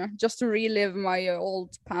forward to, just to relive my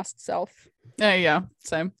old past self. Yeah,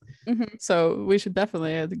 same. So we should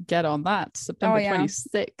definitely get on that. September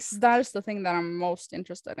 26th. That is the thing that I'm most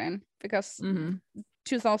interested in because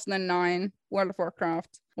 2009 World of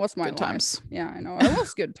Warcraft was my good times. Yeah, I know. It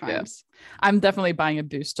was good times. I'm definitely buying a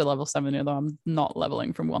boost to level 70, though I'm not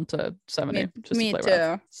leveling from 1 to 70. Me too.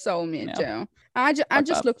 Wrath. So me too. I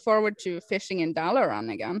just look forward to fishing in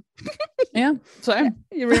Dalaran again. Yeah, same.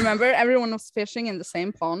 You remember everyone was fishing in the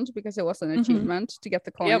same pond because it was an achievement to get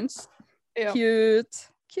the coins. Yep.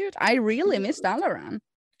 Cute. I really miss Dalaran.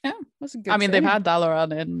 Yeah, it was a good. I mean, they've had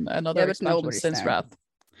Dalaran in another expansion since Wrath.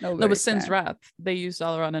 No, but since Wrath, they used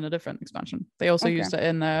Dalaran in a different expansion. They also used it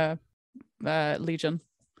in Legion.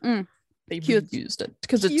 They used it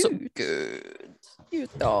because it's so good. Cute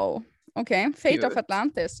though. Okay, Fate of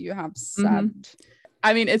Atlantis. You have said.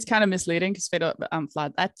 I mean, it's kind of misleading because Fate of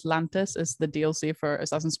Atlantis is the DLC for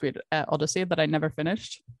Assassin's Creed Odyssey that I never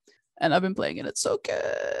finished, and I've been playing it. It's so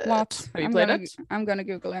good. What? Have you played it? I'm gonna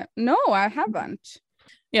Google it. No, I haven't.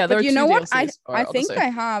 Yeah, but you know what? DLCs I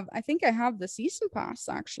think I have the season pass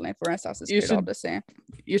actually for Assassin's Creed Odyssey.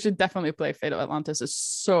 You should definitely play Fate of Atlantis. It's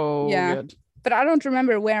so good. But I don't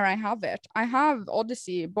remember where I have it. I have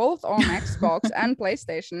Odyssey both on Xbox and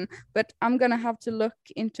PlayStation, but I'm gonna have to look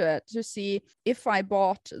into it to see if I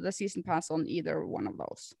bought the season pass on either one of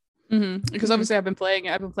those. Because obviously I've been playing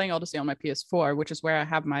Odyssey on my PS4, which is where I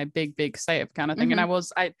have my big save kind of thing. And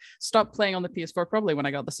I stopped playing on the PS4 probably when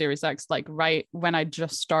I got the Series X, like right when I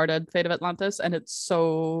just started Fate of Atlantis, and it's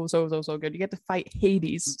so good. You get to fight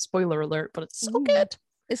Hades, spoiler alert, but it's so good.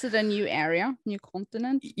 Is it a new area, new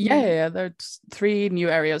continent? Yeah, there's 3 new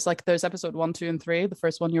areas. Like there's episode 1, 2, and 3. The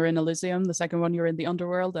first one you're in Elysium, the second one you're in the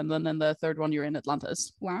Underworld, and then in the third one you're in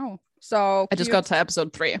Atlantis. Wow. So I just got to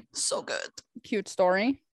episode 3. So good. Cute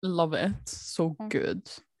story. Love it. So good.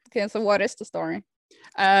 Okay, so what is the story?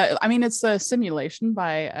 I mean, it's a simulation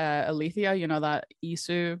by Alethea, you know, that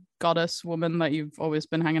Isu goddess woman that you've always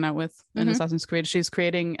been hanging out with in Assassin's Creed. She's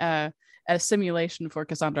creating a simulation for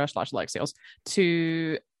Cassandra / Alexios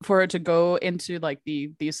for her to go into like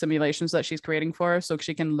these simulations that she's creating for her so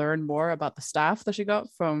she can learn more about the staff that she got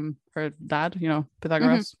from her dad, you know,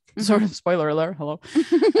 Pythagoras. Sort of spoiler alert. Hello.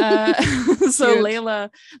 So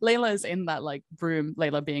Layla is in that like room,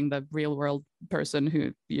 Layla being the real world person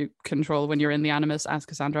who you control when you're in the Animus as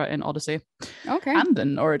Cassandra in Odyssey. Okay. And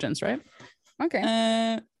in Origins, right?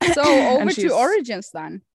 Okay. So over to Origins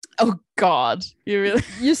then. Oh God,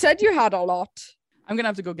 you said you had a lot. I'm gonna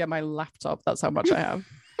have to go get my laptop. That's how much I have.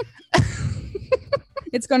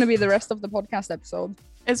 It's gonna be the rest of the podcast episode.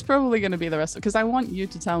 It's probably gonna be the rest because I want you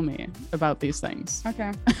to tell me about these things.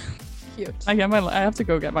 Okay. Cute. I have to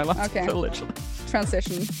go get my laptop. Okay. Literally.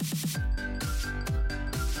 Transition.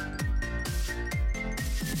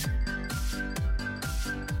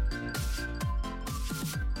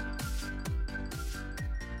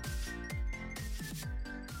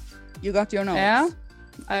 You got your notes? Yeah.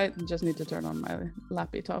 I just need to turn on my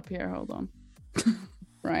lappy top here. Hold on.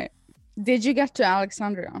 Right. Did you get to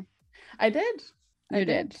Alexandria? I did. You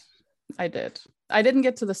did. I did. I didn't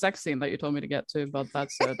get to the sex scene that you told me to get to, but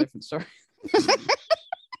that's a different story.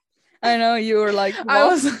 I know you were like, what? I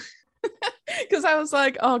was Because I was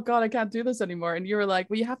like, oh God, I can't do this anymore. And you were like,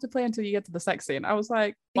 well, you have to play until you get to the sex scene. I was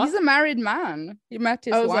like, what? He's a married man. He met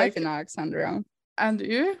his I was wife like- in Alexandria. And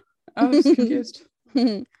you? I was confused.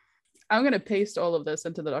 I'm going to paste all of this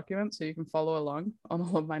into the document so you can follow along on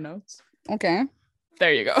all of my notes. Okay.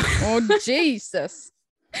 There you go. Oh, Jesus.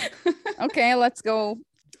 Okay, let's go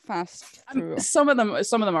fast through. Some of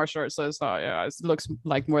them are short, so it's not, yeah, it looks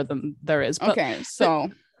like more than there is. But Okay, so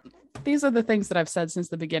these are the things that I've said since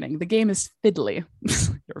the beginning. The game is fiddly.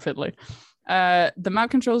 You're fiddly. The map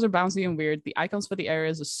controls are bouncy and weird. The icons for the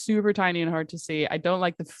areas are super tiny and hard to see. I don't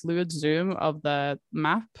like the fluid zoom of the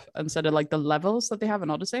map instead of like the levels that they have in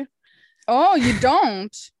Odyssey. oh, you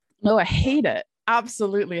don't. No, I hate it.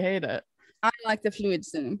 Absolutely hate it. I like the fluid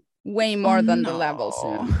zoom way more than the level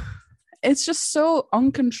zoom. It's just so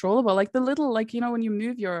uncontrollable. Like the little, like, you know, when you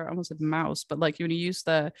move your, I almost said mouse, but like when you use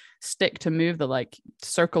the stick to move the like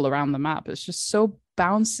circle around the map, it's just so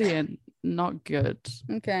bouncy and not good.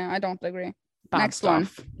 Okay, I don't agree. Bad Next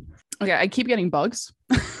stuff. Okay, I keep getting bugs.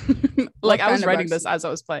 What I was kind of writing bugs? this as I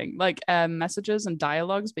was playing, like messages and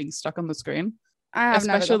dialogues being stuck on the screen. I have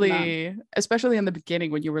never done that. Especially in the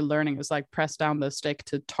beginning when you were learning, it's like press down the stick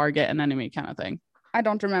to target an enemy kind of thing. I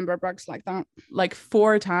don't remember bugs like that. Like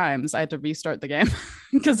 4 times I had to restart the game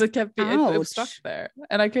because it kept it was stuck Ouch. there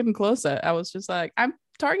and I couldn't close it. I was just like, I'm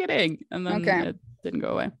targeting, and then Okay. it didn't go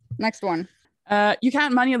away. Next one. You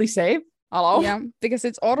can't manually save. Hello? Yeah, because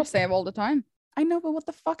it's autosave all the time. I know, but what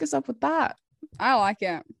the fuck is up with that? I like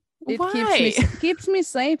it. It Why? keeps me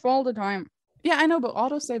safe all the time. Yeah, I know, but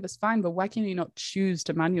autosave is fine, but why can you not choose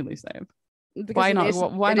to manually save? Because Why it not?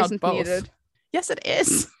 isn't- Why it not isn't both? needed. Yes, it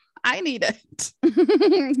is. I need it.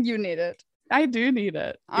 You need it. I do need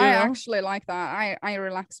it. you I know? actually like that. I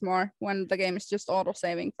relax more when the game is just auto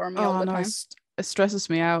saving for me all the no, time. it stresses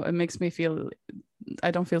me out. It makes me feel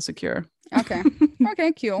I don't feel secure. Okay.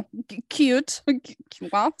 Okay, cute. Cute.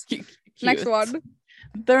 What? Next Cute. one.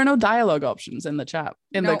 There are no dialogue options in the chat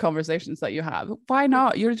in the No. conversations that you have. Why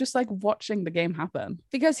not? You're just like watching the game happen.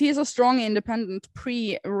 Because he's a strong, independent,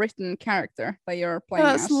 pre-written character that you're playing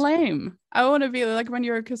That's as. lame. I want to be like when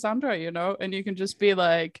you're Cassandra, you know, and you can just be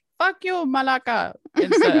like, fuck you, Malaka.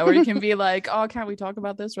 Instead, or you can be like, oh, can't we talk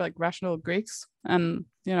about this? Or like rational Greeks. And,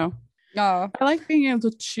 you know, Oh, I like being able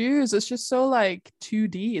to choose. It's just so like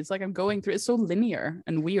 2D. It's like I'm going through, it's so linear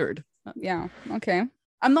and weird. yeah. Okay.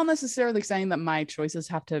 I'm not necessarily saying that my choices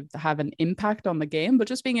have to have an impact on the game, but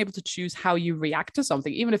just being able to choose how you react to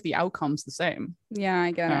something, even if the outcome's the same. Yeah,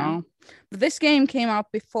 I get You it. know? But this game came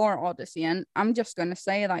out before Odyssey, and I'm just gonna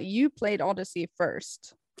say that you played Odyssey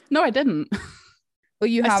first. No, I didn't. But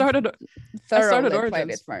you I have started thoroughly played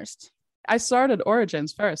Origins. it first. I started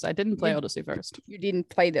Origins first. I didn't play You- Odyssey first. You didn't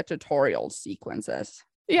play the tutorial sequences.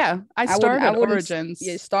 Yeah, I wouldn't- started wouldn't Origins.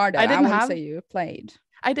 You started. I I didn't wouldn't have- say you played.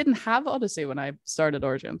 I didn't have Odyssey when I started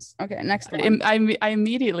Origins. Okay, next one. I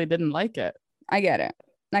immediately didn't like it. I get it.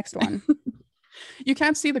 Next one. You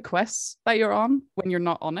can't see the quests that you're on when you're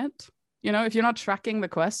not on it. You know, if you're not tracking the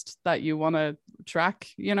quest that you want to track,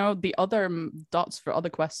 you know, the other dots for other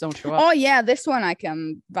quests don't show up. Oh yeah, this one I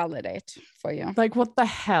can validate for you. Like, what the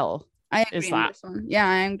hell? I agree Is on that? this one. Yeah,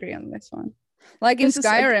 I agree on this one. Like in This is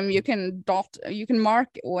like- Skyrim, you can mark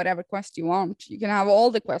whatever quest you want. You can have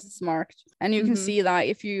all the quests marked, and you can Mhm. see that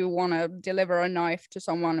if you want to deliver a knife to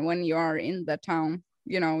someone when you are in the town,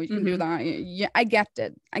 you know, you can do Mhm. that. Yeah, I get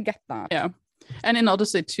it. I get that. Yeah. And in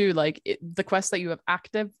Odyssey too, like the quest that you have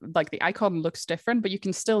active, like the icon looks different, but you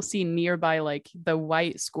can still see nearby like the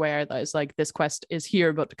white square that is like this quest is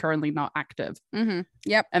here but currently not active. Mm-hmm.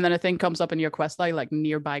 Yep. And then a thing comes up in your quest like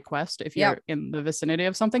nearby quest if you're Yep. in the vicinity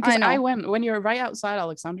of something. I Because know. I went when you're right outside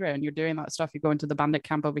Alexandria and you're doing that stuff, you go into the bandit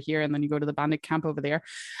camp over here and then you go to the bandit camp over there.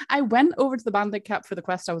 I went over to the bandit camp for the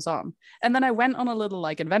quest I was on. And then I went on a little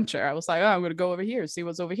like adventure. I was like, oh, I'm gonna go over here, see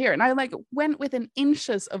what's over here. And I like went within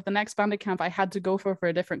inches of the next bandit camp I had to go for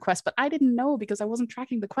a different quest, but I didn't know because I wasn't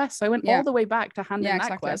tracking the quest. So I went Yeah. all the way back to hand Yeah, in that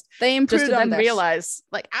exactly. quest They improved just to on then this. realize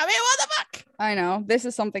like, I mean, what the fuck? I know this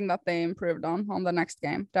is something that they improved on the next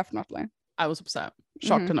game, definitely. I was upset,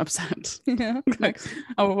 shocked Mhm. and upset. Yeah. Like,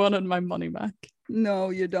 I wanted my money back. No,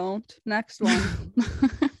 you don't. Next one.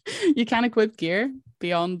 You can't equip gear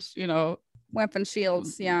beyond, you know, Weapon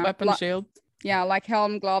shields. Yeah. weapon Li- shield. Yeah, like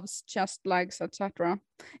helm, gloves, chest, legs, etc.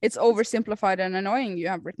 It's oversimplified and annoying. You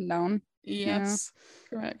have written down. Yes,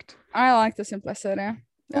 correct. I like the simplicity.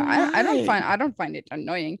 Yeah, I Why? don't find it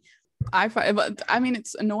annoying. I find, but I mean,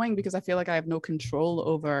 it's annoying because I feel like I have no control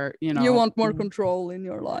over, you know. You want more control in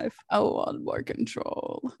your life. I want more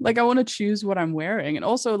control. Like I want to choose what I'm wearing, and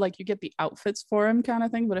also like you get the outfits for him kind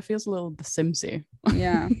of thing, but it feels a little The Simsy.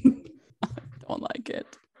 Yeah. I don't like it.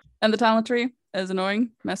 And the talent tree, is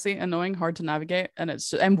annoying, messy, annoying, hard to navigate.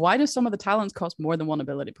 And why do some of the talents cost more than one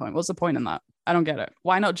ability point? What's the point in that? I don't get it.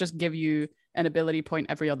 Why not just give you an ability point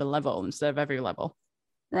every other level instead of every level?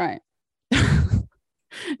 Right.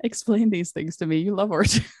 Explain these things to me. You love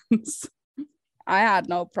Origins. I had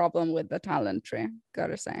no problem with the talent tree,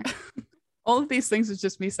 gotta say. All of these things is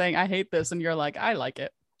just me saying I hate this, and you're like, I like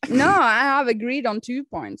it. No, I have agreed on 2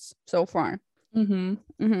 points so far.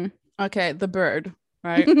 Okay, the bird,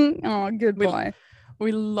 right? Oh, good boy.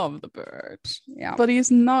 We love the bird. Yeah. But he's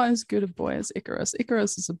not as good a boy as Icarus.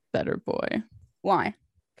 Icarus is a better boy. Why?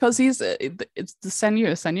 Because it's the Senyu,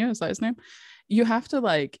 is that his name? You have to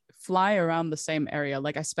like fly around the same area.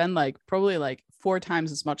 Like I spend like probably like 4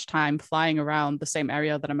 times as much time flying around the same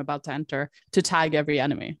area that I'm about to enter to tag every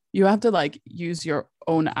enemy. You have to like use your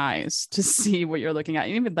own eyes to see what you're looking at.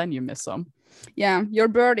 And even then you miss some. Yeah, your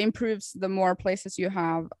bird improves the more places you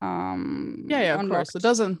have of unlocked. course.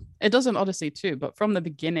 It does in Odyssey too, but from the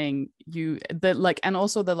beginning and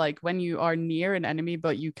also when you are near an enemy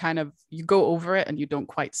but you go over it and you don't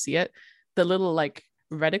quite see it, the little like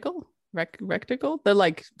reticle, the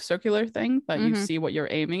like circular thing that you see what you're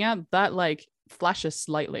aiming at, that like flashes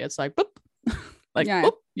slightly. It's like boop, like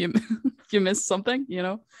boop, you missed something, you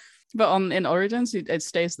know. But in Origins it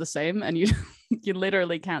stays the same, and you you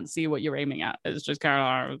literally can't see what you're aiming at. It's just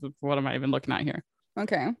kind of what am I even looking at here?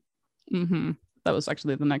 Okay. That was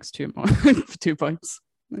actually the next 2 2 points.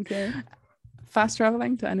 Okay. Fast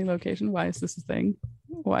traveling to any location. Why is this a thing?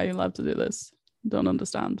 Why are you allowed to do this? Don't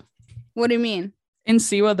understand. What do you mean? In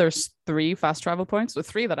Siwa, there's 3 fast travel points, or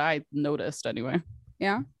 3 that I noticed anyway.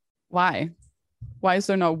 Yeah. Why? Why is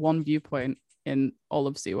there not one viewpoint in all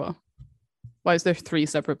of Siwa? Why is there 3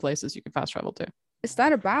 separate places you can fast travel to? Is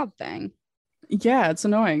that a bad thing? Yeah, it's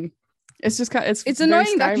annoying. It's just it's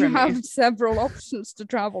annoying that you have several options to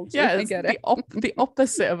travel to. Yeah, I get it. The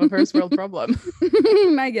opposite of a first world problem.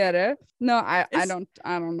 I get it. No, I don't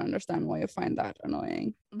understand why you find that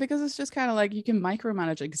annoying. Because it's just kind of like you can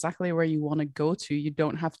micromanage exactly where you want to go to. You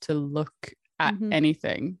don't have to look at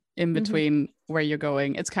anything in between where you're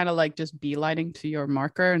going. It's kind of like just beelining to your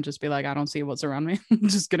marker and just be like, I don't see what's around me. I'm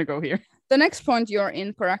just gonna go here. The next point you're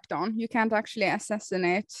incorrect on. You can't actually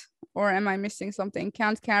assassinate, or am I missing something?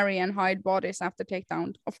 Can't carry and hide bodies after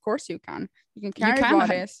takedown. Of course you can. You can carry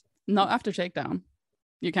bodies. Not after takedown.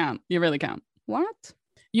 You can't. You really can't. What?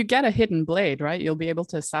 You get a hidden blade, right? You'll be able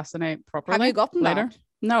to assassinate properly. Have you gotten later? That?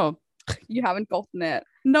 No. You haven't gotten it.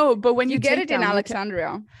 No, but when you get it in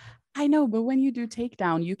Alexandria. I know, but when you do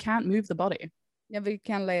takedown, you can't move the body. Yeah, but you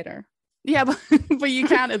can later. Yeah, but you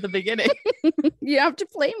can't at the beginning. You have to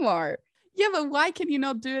play more. Yeah, but why can you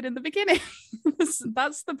not do it in the beginning?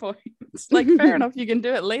 That's the point. It's like, fair enough, you can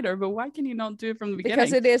do it later, but why can you not do it from the beginning?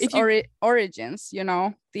 Because it is Origins, you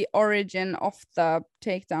know, the origin of the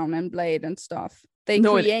takedown and blade and stuff. They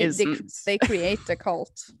create the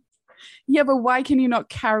cult. Yeah, but why can you not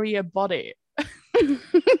carry a body?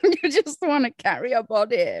 You just want to carry a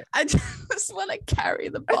body. I just want to carry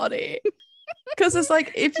the body. Because it's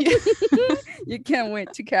like, if you you can't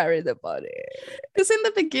wait to carry the body. Because in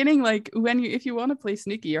the beginning, like if you want to play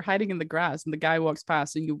sneaky, you're hiding in the grass and the guy walks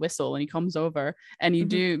past and you whistle and he comes over and you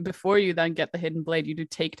do, before you then get the hidden blade, you do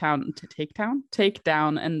takedown,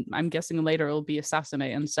 and I'm guessing later it'll be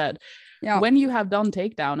assassinate instead. Yeah. When you have done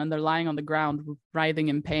takedown and they're lying on the ground writhing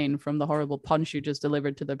in pain from the horrible punch you just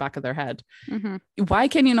delivered to the back of their head, why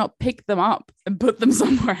can you not pick them up and put them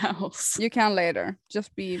somewhere else? You can later.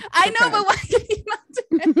 Just be prepared. I know, but why can you not do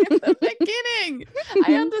it in the beginning?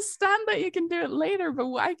 I understand that you can do it later, but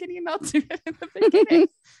why can you not do it in the beginning?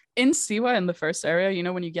 In Siwa, in the first area, you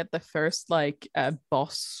know, when you get the first like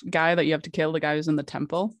boss guy that you have to kill, the guy who's in the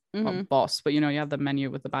temple, well, boss, but you know, you have the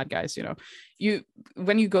menu with the bad guys, you know,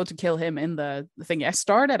 when you go to kill him in the thing, I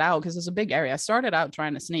started out, because it's a big area, I started out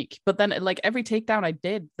trying to sneak, but then like every takedown I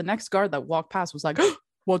did, the next guard that walked past was like,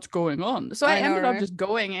 what's going on? So I ended up just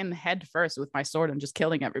going in head first with my sword and just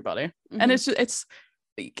killing everybody. And it's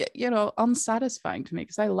you know, unsatisfying to me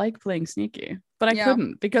because I like playing sneaky, but I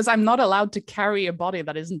couldn't because I'm not allowed to carry a body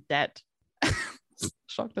that isn't dead.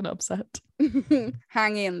 Shocked and upset.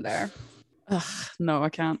 Hang in there. Ugh, no, I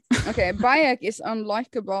can't. Okay, Bayek is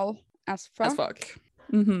unlikable as fuck.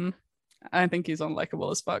 I think he's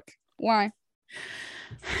unlikable as fuck. Why?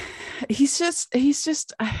 He's just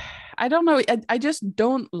I don't know. I just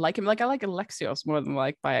don't like him. Like I like Alexios more than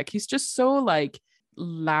like Bayek. He's just so like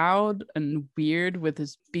loud and weird with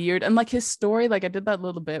his beard and like his story. Like I did that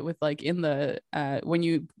little bit with like in the when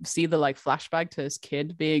you see the like flashback to his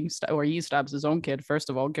kid being or he stabs his own kid. First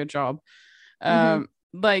of all, good job.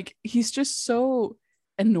 Like he's just so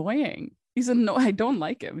annoying. I don't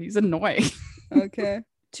like him. He's annoying. Okay.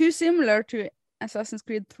 Too similar to Assassin's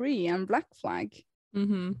Creed 3 and Black Flag.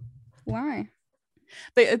 Mm-hmm. Why?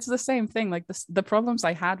 It's the same thing. Like the problems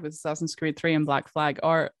I had with Assassin's Creed 3 and Black Flag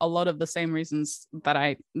are a lot of the same reasons that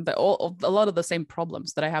a lot of the same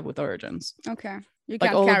problems that I have with Origins. Okay. You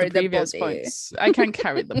Like can't all of carry the previous the body. points. I can't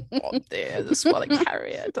carry the body. I just want to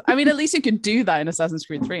carry it. I mean, at least you could do that in Assassin's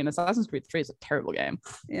Creed 3. And Assassin's Creed 3 is a terrible game.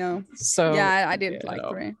 Yeah. So yeah, I didn't like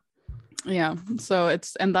 3. Yeah, so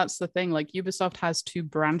that's the thing. Like Ubisoft has 2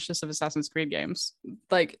 branches of Assassin's Creed games.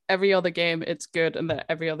 Like every other game it's good, and then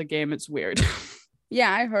every other game it's weird. Yeah,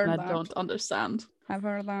 I heard that. I don't understand. I've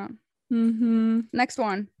heard that. Mm-hmm. Next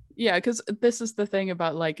one. Yeah, because this is the thing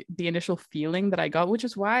about like the initial feeling that I got, which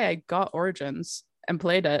is why I got Origins and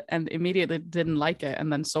played it and immediately didn't like it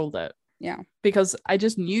and then sold it. Yeah. Because I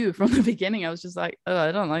just knew from the beginning, I was just like, oh,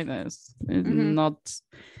 I don't like this. It's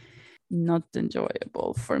not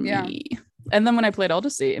enjoyable for me. And then when I played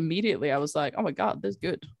Odyssey, immediately I was like, oh my God, this is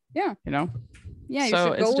good. Yeah. You know? Yeah, you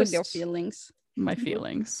should go with your feelings. My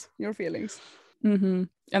feelings. Your feelings. Mm-hmm.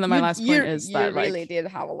 And then my last point is that you really did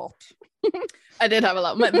have a lot. I did have a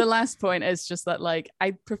lot. The last point is just that like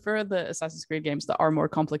I prefer the Assassin's Creed games that are more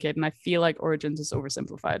complicated, and I feel like Origins is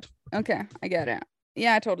oversimplified. Okay, I get it.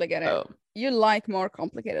 Yeah, I totally get it. Oh. You like more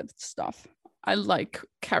complicated stuff. I like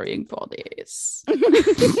carrying bodies.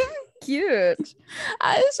 Cute.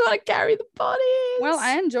 I just want to carry the bodies. Well,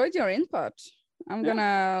 I enjoyed your input. I'm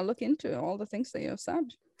gonna look into all the things that you have said.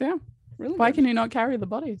 Yeah. Really Why good. can you not carry the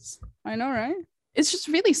bodies? I know, right? It's just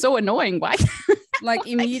really so annoying. Why? Like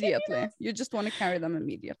immediately. You just want to carry them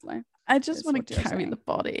immediately. I just want to carry the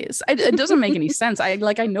bodies. It doesn't make any sense. I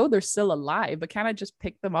know they're still alive, but can't I just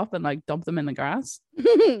pick them up and like dump them in the grass?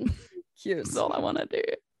 Cute. That's all I want to do.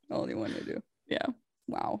 All you want to do. Yeah.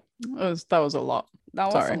 Wow. That was a lot.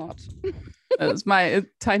 That was a lot. It was my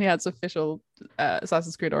Tiny Hat's official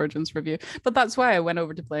Assassin's Creed Origins review. But that's why I went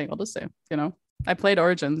over to playing Odyssey, you know? I played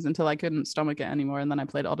Origins until I couldn't stomach it anymore, and then I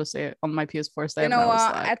played Odyssey on my PS4 save. You know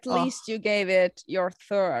what? Like, at least you gave it your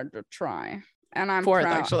 3rd try. And I'm 4th,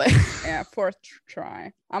 actually. Yeah, 4th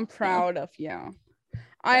try. I'm proud of you.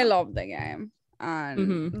 I love the game.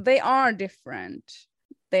 And they are different.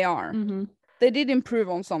 They are. They did improve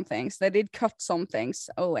on some things. They did cut some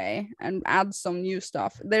things away and add some new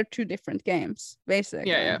stuff. They're 2 different games,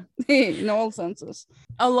 basically. Yeah. In all senses.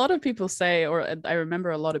 A lot of people say, or I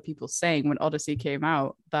remember a lot of people saying when Odyssey came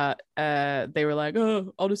out that they were like,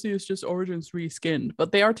 oh, Odyssey is just Origins reskinned.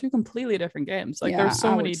 But they are 2 completely different games. Like there's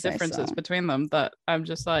so many differences between them that I'm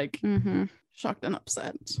just like shocked and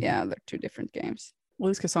upset. Yeah, they're 2 different games. At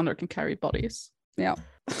least Cassandra can carry bodies. Yeah.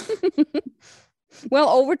 Well,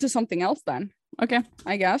 over to something else then. Okay.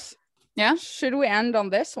 I guess. Yeah. Should we end on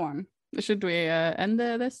this one? Should we end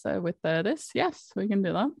this with this? Yes, we can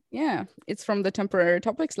do that. Yeah. It's from the temporary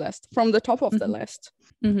topics list. From the top of the list.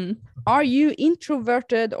 Mm-hmm. Are you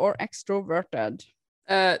introverted or extroverted?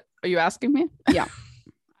 Are you asking me? Yeah.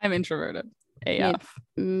 I'm introverted. AF.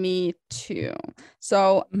 Me too.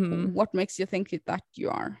 So what makes you think that you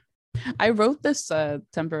are? I wrote this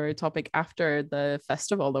temporary topic after the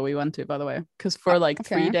festival that we went to, by the way, because for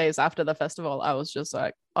 3 days after the festival, I was just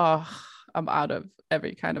like, oh, I'm out of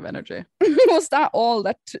every kind of energy. Was that all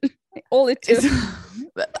it took?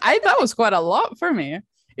 That was quite a lot for me,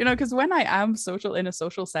 you know, because when I am social in a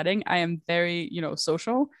social setting, I am very, you know,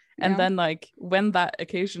 social. And then like when that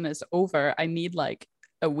occasion is over, I need like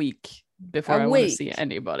a week before I want to see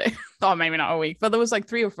anybody. Oh, maybe not a week, but there was like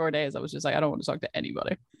 3 or 4 days I was just like, I don't want to talk to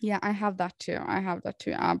anybody. Yeah, I have that too.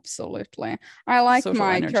 Absolutely. I like social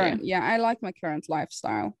my energy. I like my current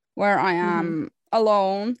lifestyle where I am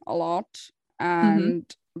alone a lot, and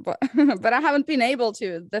but I haven't been able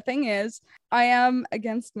to. The thing is, I am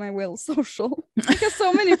against my will social because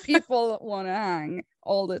so many people want to hang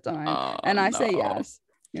all the time, and I say yes.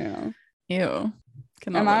 You know. Ew.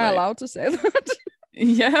 Am I allowed to say that?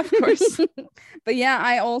 Yeah, of course. But yeah,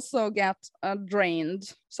 I also get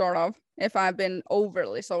drained, sort of, if I've been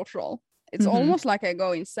overly social. It's almost like I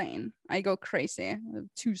go insane. I go crazy,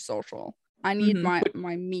 too social. I need my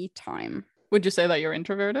me time. Would you say that you're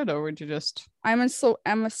introverted, or would you just... I'm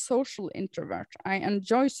a social introvert. I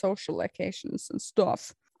enjoy social occasions and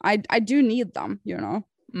stuff. I do need them, you know.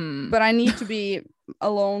 But I need to be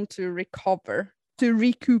alone to recover, to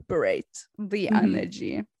recuperate the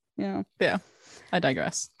energy. Yeah. I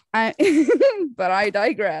digress. But I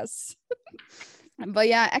digress. But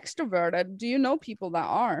yeah, extroverted. Do you know people that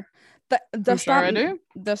are? Does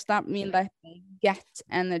that mean that they get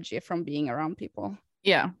energy from being around people?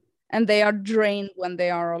 Yeah. And they are drained when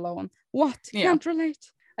they are alone? What? Can't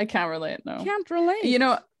relate. I can't relate, no. Can't relate. You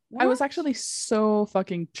know, what? I was actually so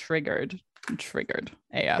fucking triggered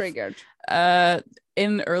AF. Triggered.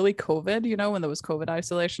 in early COVID, you know, when there was COVID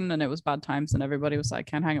isolation and it was bad times and everybody was like,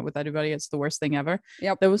 can't hang out with anybody, it's the worst thing ever.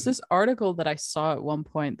 Yep. There was this article that I saw at one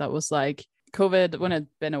point that was like, COVID, when it'd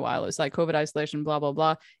been a while, it's like COVID isolation, blah, blah,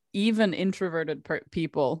 blah. Even introverted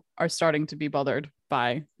people are starting to be bothered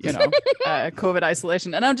by, you know, COVID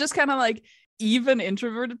isolation. And I'm just kind of like, even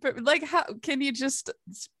introverted, like, how can you just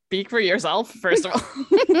speak for yourself, first of all?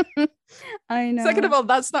 I know. Second of all,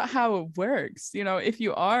 that's not how it works. You know, if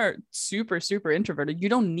you are super, super introverted, you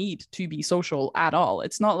don't need to be social at all.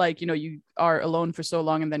 It's not like, you know, you are alone for so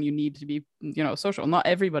long and then you need to be, you know, social. Not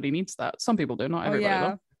everybody needs that. Some people do, not everybody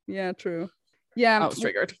though. Yeah, true. Yeah, I was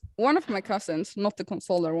triggered. One of my cousins, not the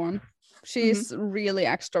consoler one, she's really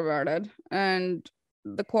extroverted, and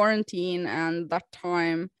the quarantine and that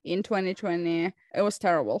time in 2020, it was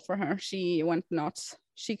terrible for her. She went nuts.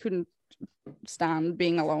 She couldn't stand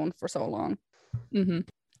being alone for so long.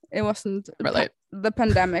 It wasn't relate. The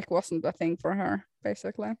pandemic wasn't a thing for her,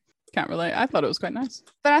 basically. Can't relate. I thought it was quite nice.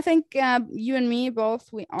 But I think you and me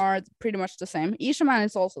both, we are pretty much the same. Ishaman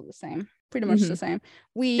is also the same. Pretty much the same.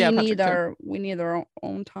 We need our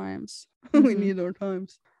own times. We need our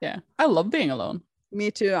times. Yeah, I love being alone. Me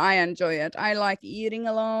too. I enjoy it. I like eating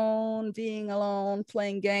alone, being alone,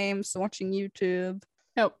 playing games, watching YouTube,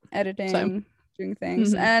 editing, doing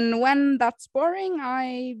things. And when that's boring,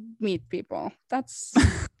 I meet people. That's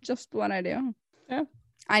just what I do. Yeah.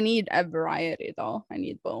 I need a variety though. I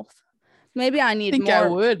need both. Maybe I need more. I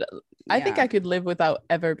would. I think I could live without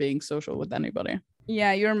ever being social with anybody.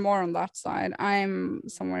 Yeah, you're more on that side. I'm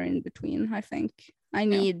somewhere in between, I think. I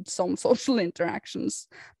need some social interactions.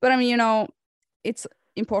 But I mean, you know, it's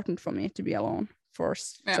important for me to be alone for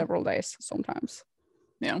several days sometimes.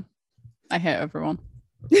 Yeah. I hate everyone.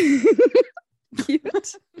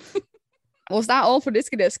 Cute. Was that all for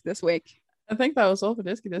Disky Disc this week? I think that was all for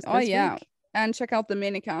Disky Disc this week. And check out the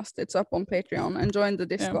minicast. It's up on Patreon. And join the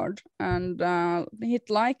Discord. And hit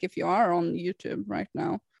like if you are on YouTube right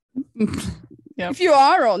now. If you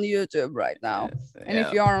are on YouTube right now, and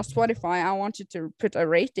if you are on Spotify, I want you to put a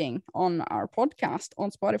rating on our podcast on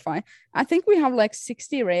Spotify. I think we have like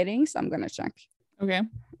 60 ratings. I'm gonna check. Okay.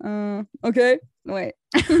 Okay. Wait.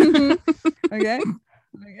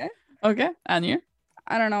 Okay. And you?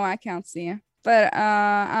 I don't know. I can't see. But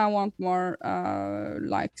I want more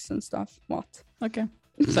likes and stuff. What? Okay.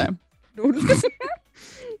 Same.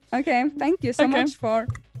 Okay. Thank you so much for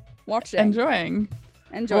watching. Enjoying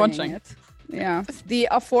Watching it. Yeah. The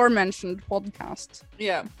aforementioned podcast.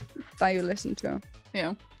 Yeah. That you listen to.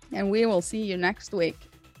 Yeah. And we will see you next week.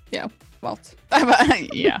 Yeah. What?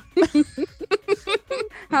 Yeah.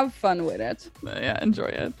 Have fun with it. Yeah, enjoy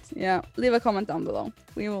it. Yeah. Leave a comment down below.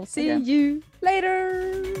 We will see you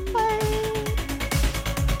later. Bye.